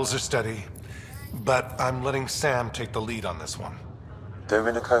 Vitals are steady, but I'm letting Sam take the lead on this one. Though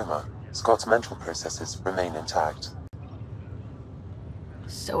in a coma, Scott's mental processes remain intact.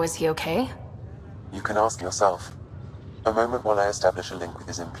 So is he okay? You can ask yourself. A moment while I establish a link with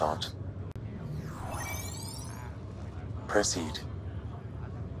his implant. Proceed.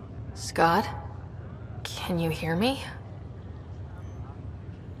 Scott? Can you hear me?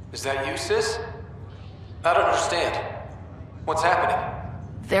 Is that you, sis? I don't understand. What's happening?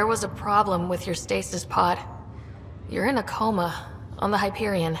 There was a problem with your stasis pod. You're in a coma on the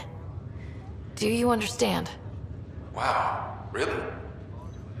Hyperion. Do you understand? Wow, really?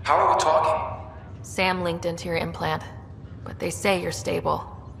 How are we talking? Sam linked into your implant, but they say you're stable.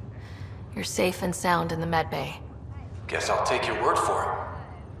 You're safe and sound in the medbay. Guess I'll take your word for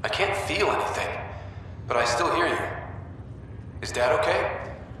it. I can't feel anything, but I still hear you. Is Dad okay?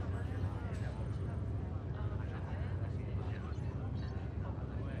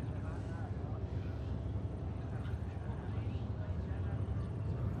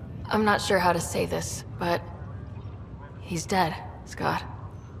 I'm not sure how to say this, but he's dead, Scott.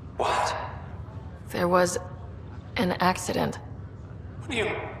 What? There was an accident. What do you...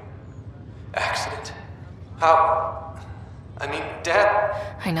 accident? How... I mean,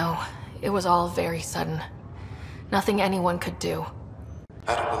 Dad... I know. It was all very sudden. Nothing anyone could do.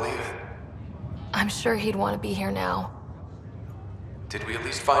 I don't believe it. I'm sure he'd want to be here now. Did we at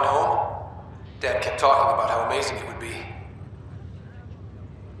least find home? Dad kept talking about how amazing it would be.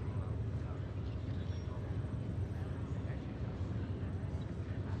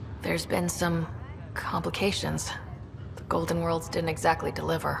 There's been some complications. The Golden Worlds didn't exactly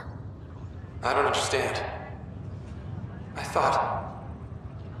deliver. I don't understand. I thought...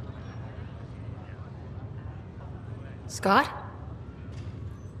 Scott?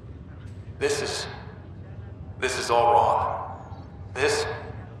 This is all wrong. This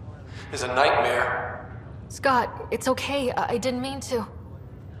is a nightmare. Scott, it's okay. I didn't mean to.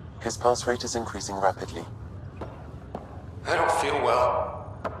 His pulse rate is increasing rapidly. I don't feel well.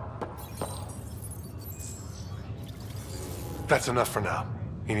 That's enough for now.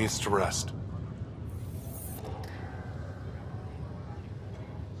 He needs to rest.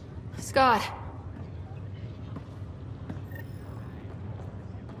 Scott.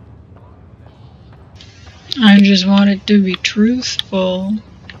 I just wanted to be truthful.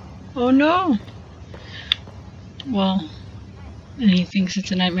 Oh no. Well, and he thinks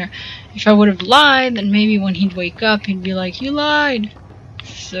it's a nightmare. If I would have lied, then maybe when he'd wake up, he'd be like, "You lied."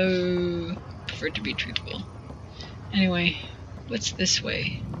 So, prefer to be truthful. Anyway, what's this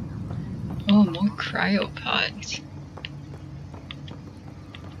way? Oh, more cryopods.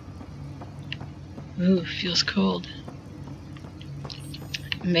 Ooh, feels cold.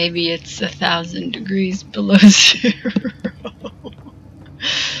 Maybe it's 1,000 degrees below 0.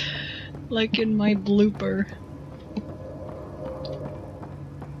 Like in my blooper.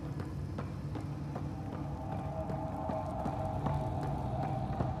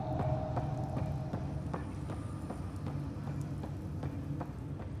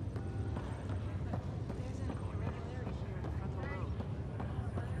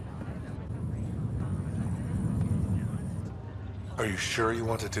 Are you sure you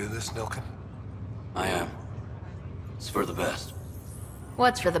want to do this, Nilken? I am. It's for the best.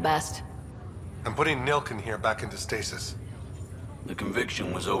 What's for the best? I'm putting Nilken here back into stasis. The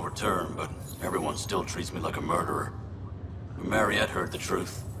conviction was overturned, but everyone still treats me like a murderer. When Mariette heard the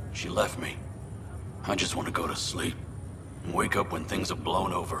truth, she left me. I just want to go to sleep and wake up when things have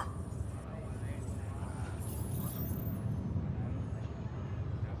blown over.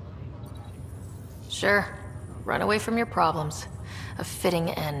 Sure. Run away from your problems. A fitting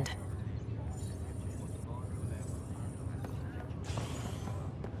end.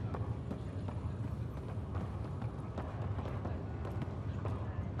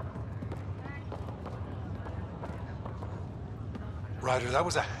 Ryder, that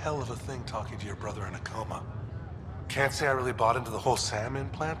was a hell of a thing talking to your brother in a coma. Can't say I really bought into the whole Sam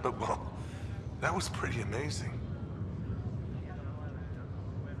implant, but well, that was pretty amazing.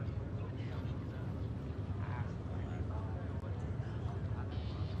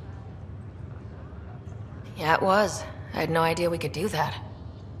 Yeah, it was. I had no idea we could do that.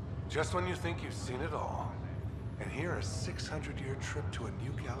 Just when you think you've seen it all. And here a 600-year trip to a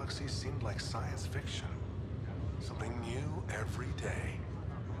new galaxy seemed like science fiction. Something new every day.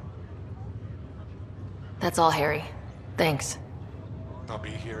 That's all, Harry. Thanks. I'll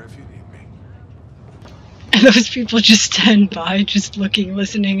be here if you need me. And those people just stand by, just looking,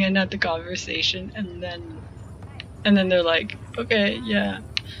 listening in at the conversation, and then they're like, okay, yeah.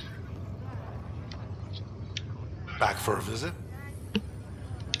 Back for a visit?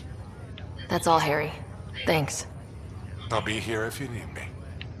 That's all, Harry. Thanks. I'll be here if you need me.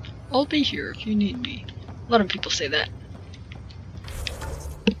 I'll be here if you need me. A lot of people say that.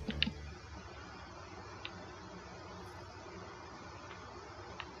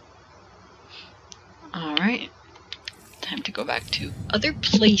 Alright. Time to go back to other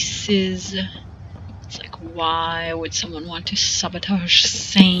places. It's like, why would someone want to sabotage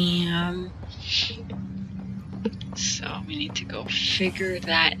Sam? So we need to go figure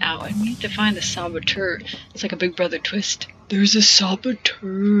that out. I need to find the saboteur. It's like a Big Brother twist. There's a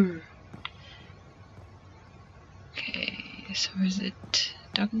saboteur. Okay, so is it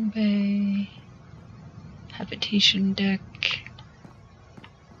Docking Bay? Habitation deck?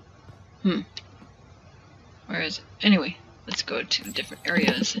 Where is it? Anyway, let's go to the different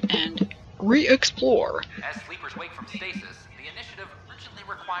areas and re-explore. As sleepers wake from stasis, the initiative urgently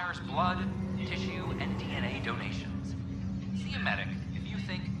requires blood, tissue, and DNA donations. See a medic if you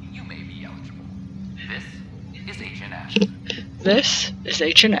think you may be eligible. This is HNS. This is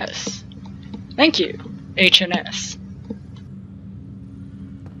HNS. Thank you, HNS.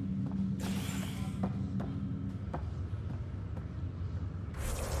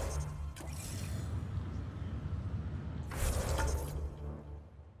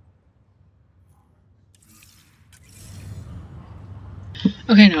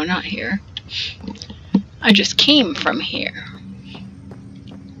 Okay, no, not here. I just came from here.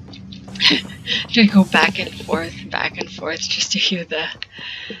 I go back and forth, just to hear the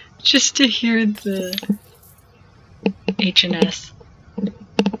HNS.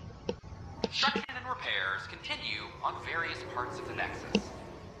 Construction and repairs continue on various parts of the Nexus.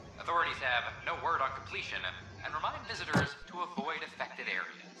 Authorities have no word on completion and remind visitors to avoid affected areas.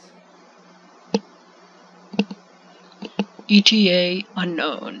 ETA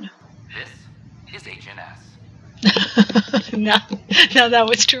unknown. This is HNS. now that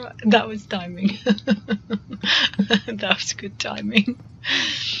was true. That was timing. That was good timing.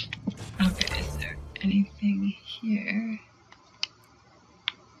 Okay, is there anything here?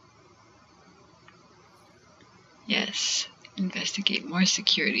 Yes. Investigate more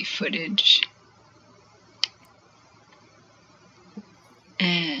security footage.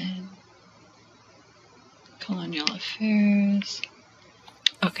 And colonial affairs.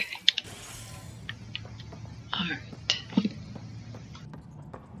 Okay. Alright.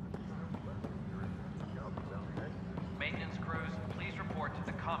 Maintenance crews, please report to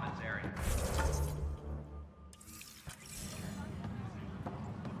the commons area.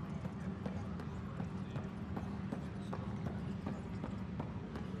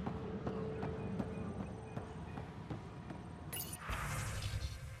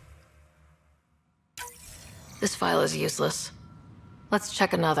 This file is useless. Let's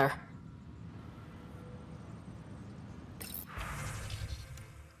check another.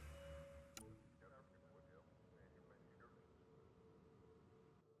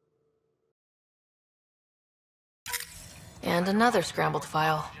 And another scrambled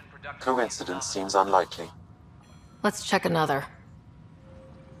file. Coincidence seems unlikely. Let's check another.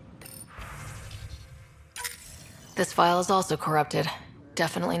 This file is also corrupted.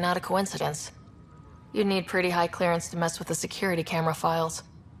 Definitely not a coincidence. You'd need pretty high clearance to mess with the security camera files.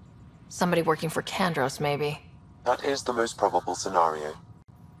 Somebody working for Kandros, maybe. That is the most probable scenario.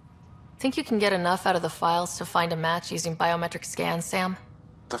 Think you can get enough out of the files to find a match using biometric scans, Sam?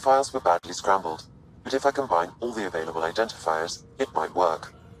 The files were badly scrambled, but if I combine all the available identifiers, it might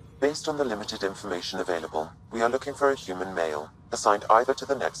work. Based on the limited information available, we are looking for a human male, assigned either to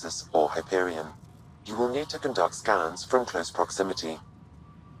the Nexus or Hyperion. You will need to conduct scans from close proximity.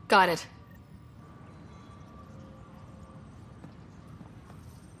 Got it.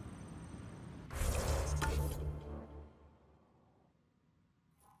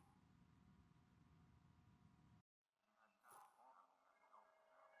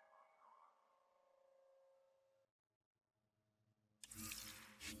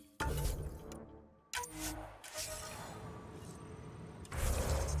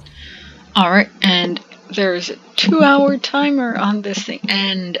 Alright, and there's a 2-hour timer on this thing,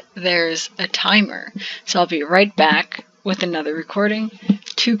 and there's a timer. So I'll be right back with another recording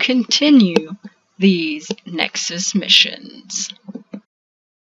to continue these Nexus missions.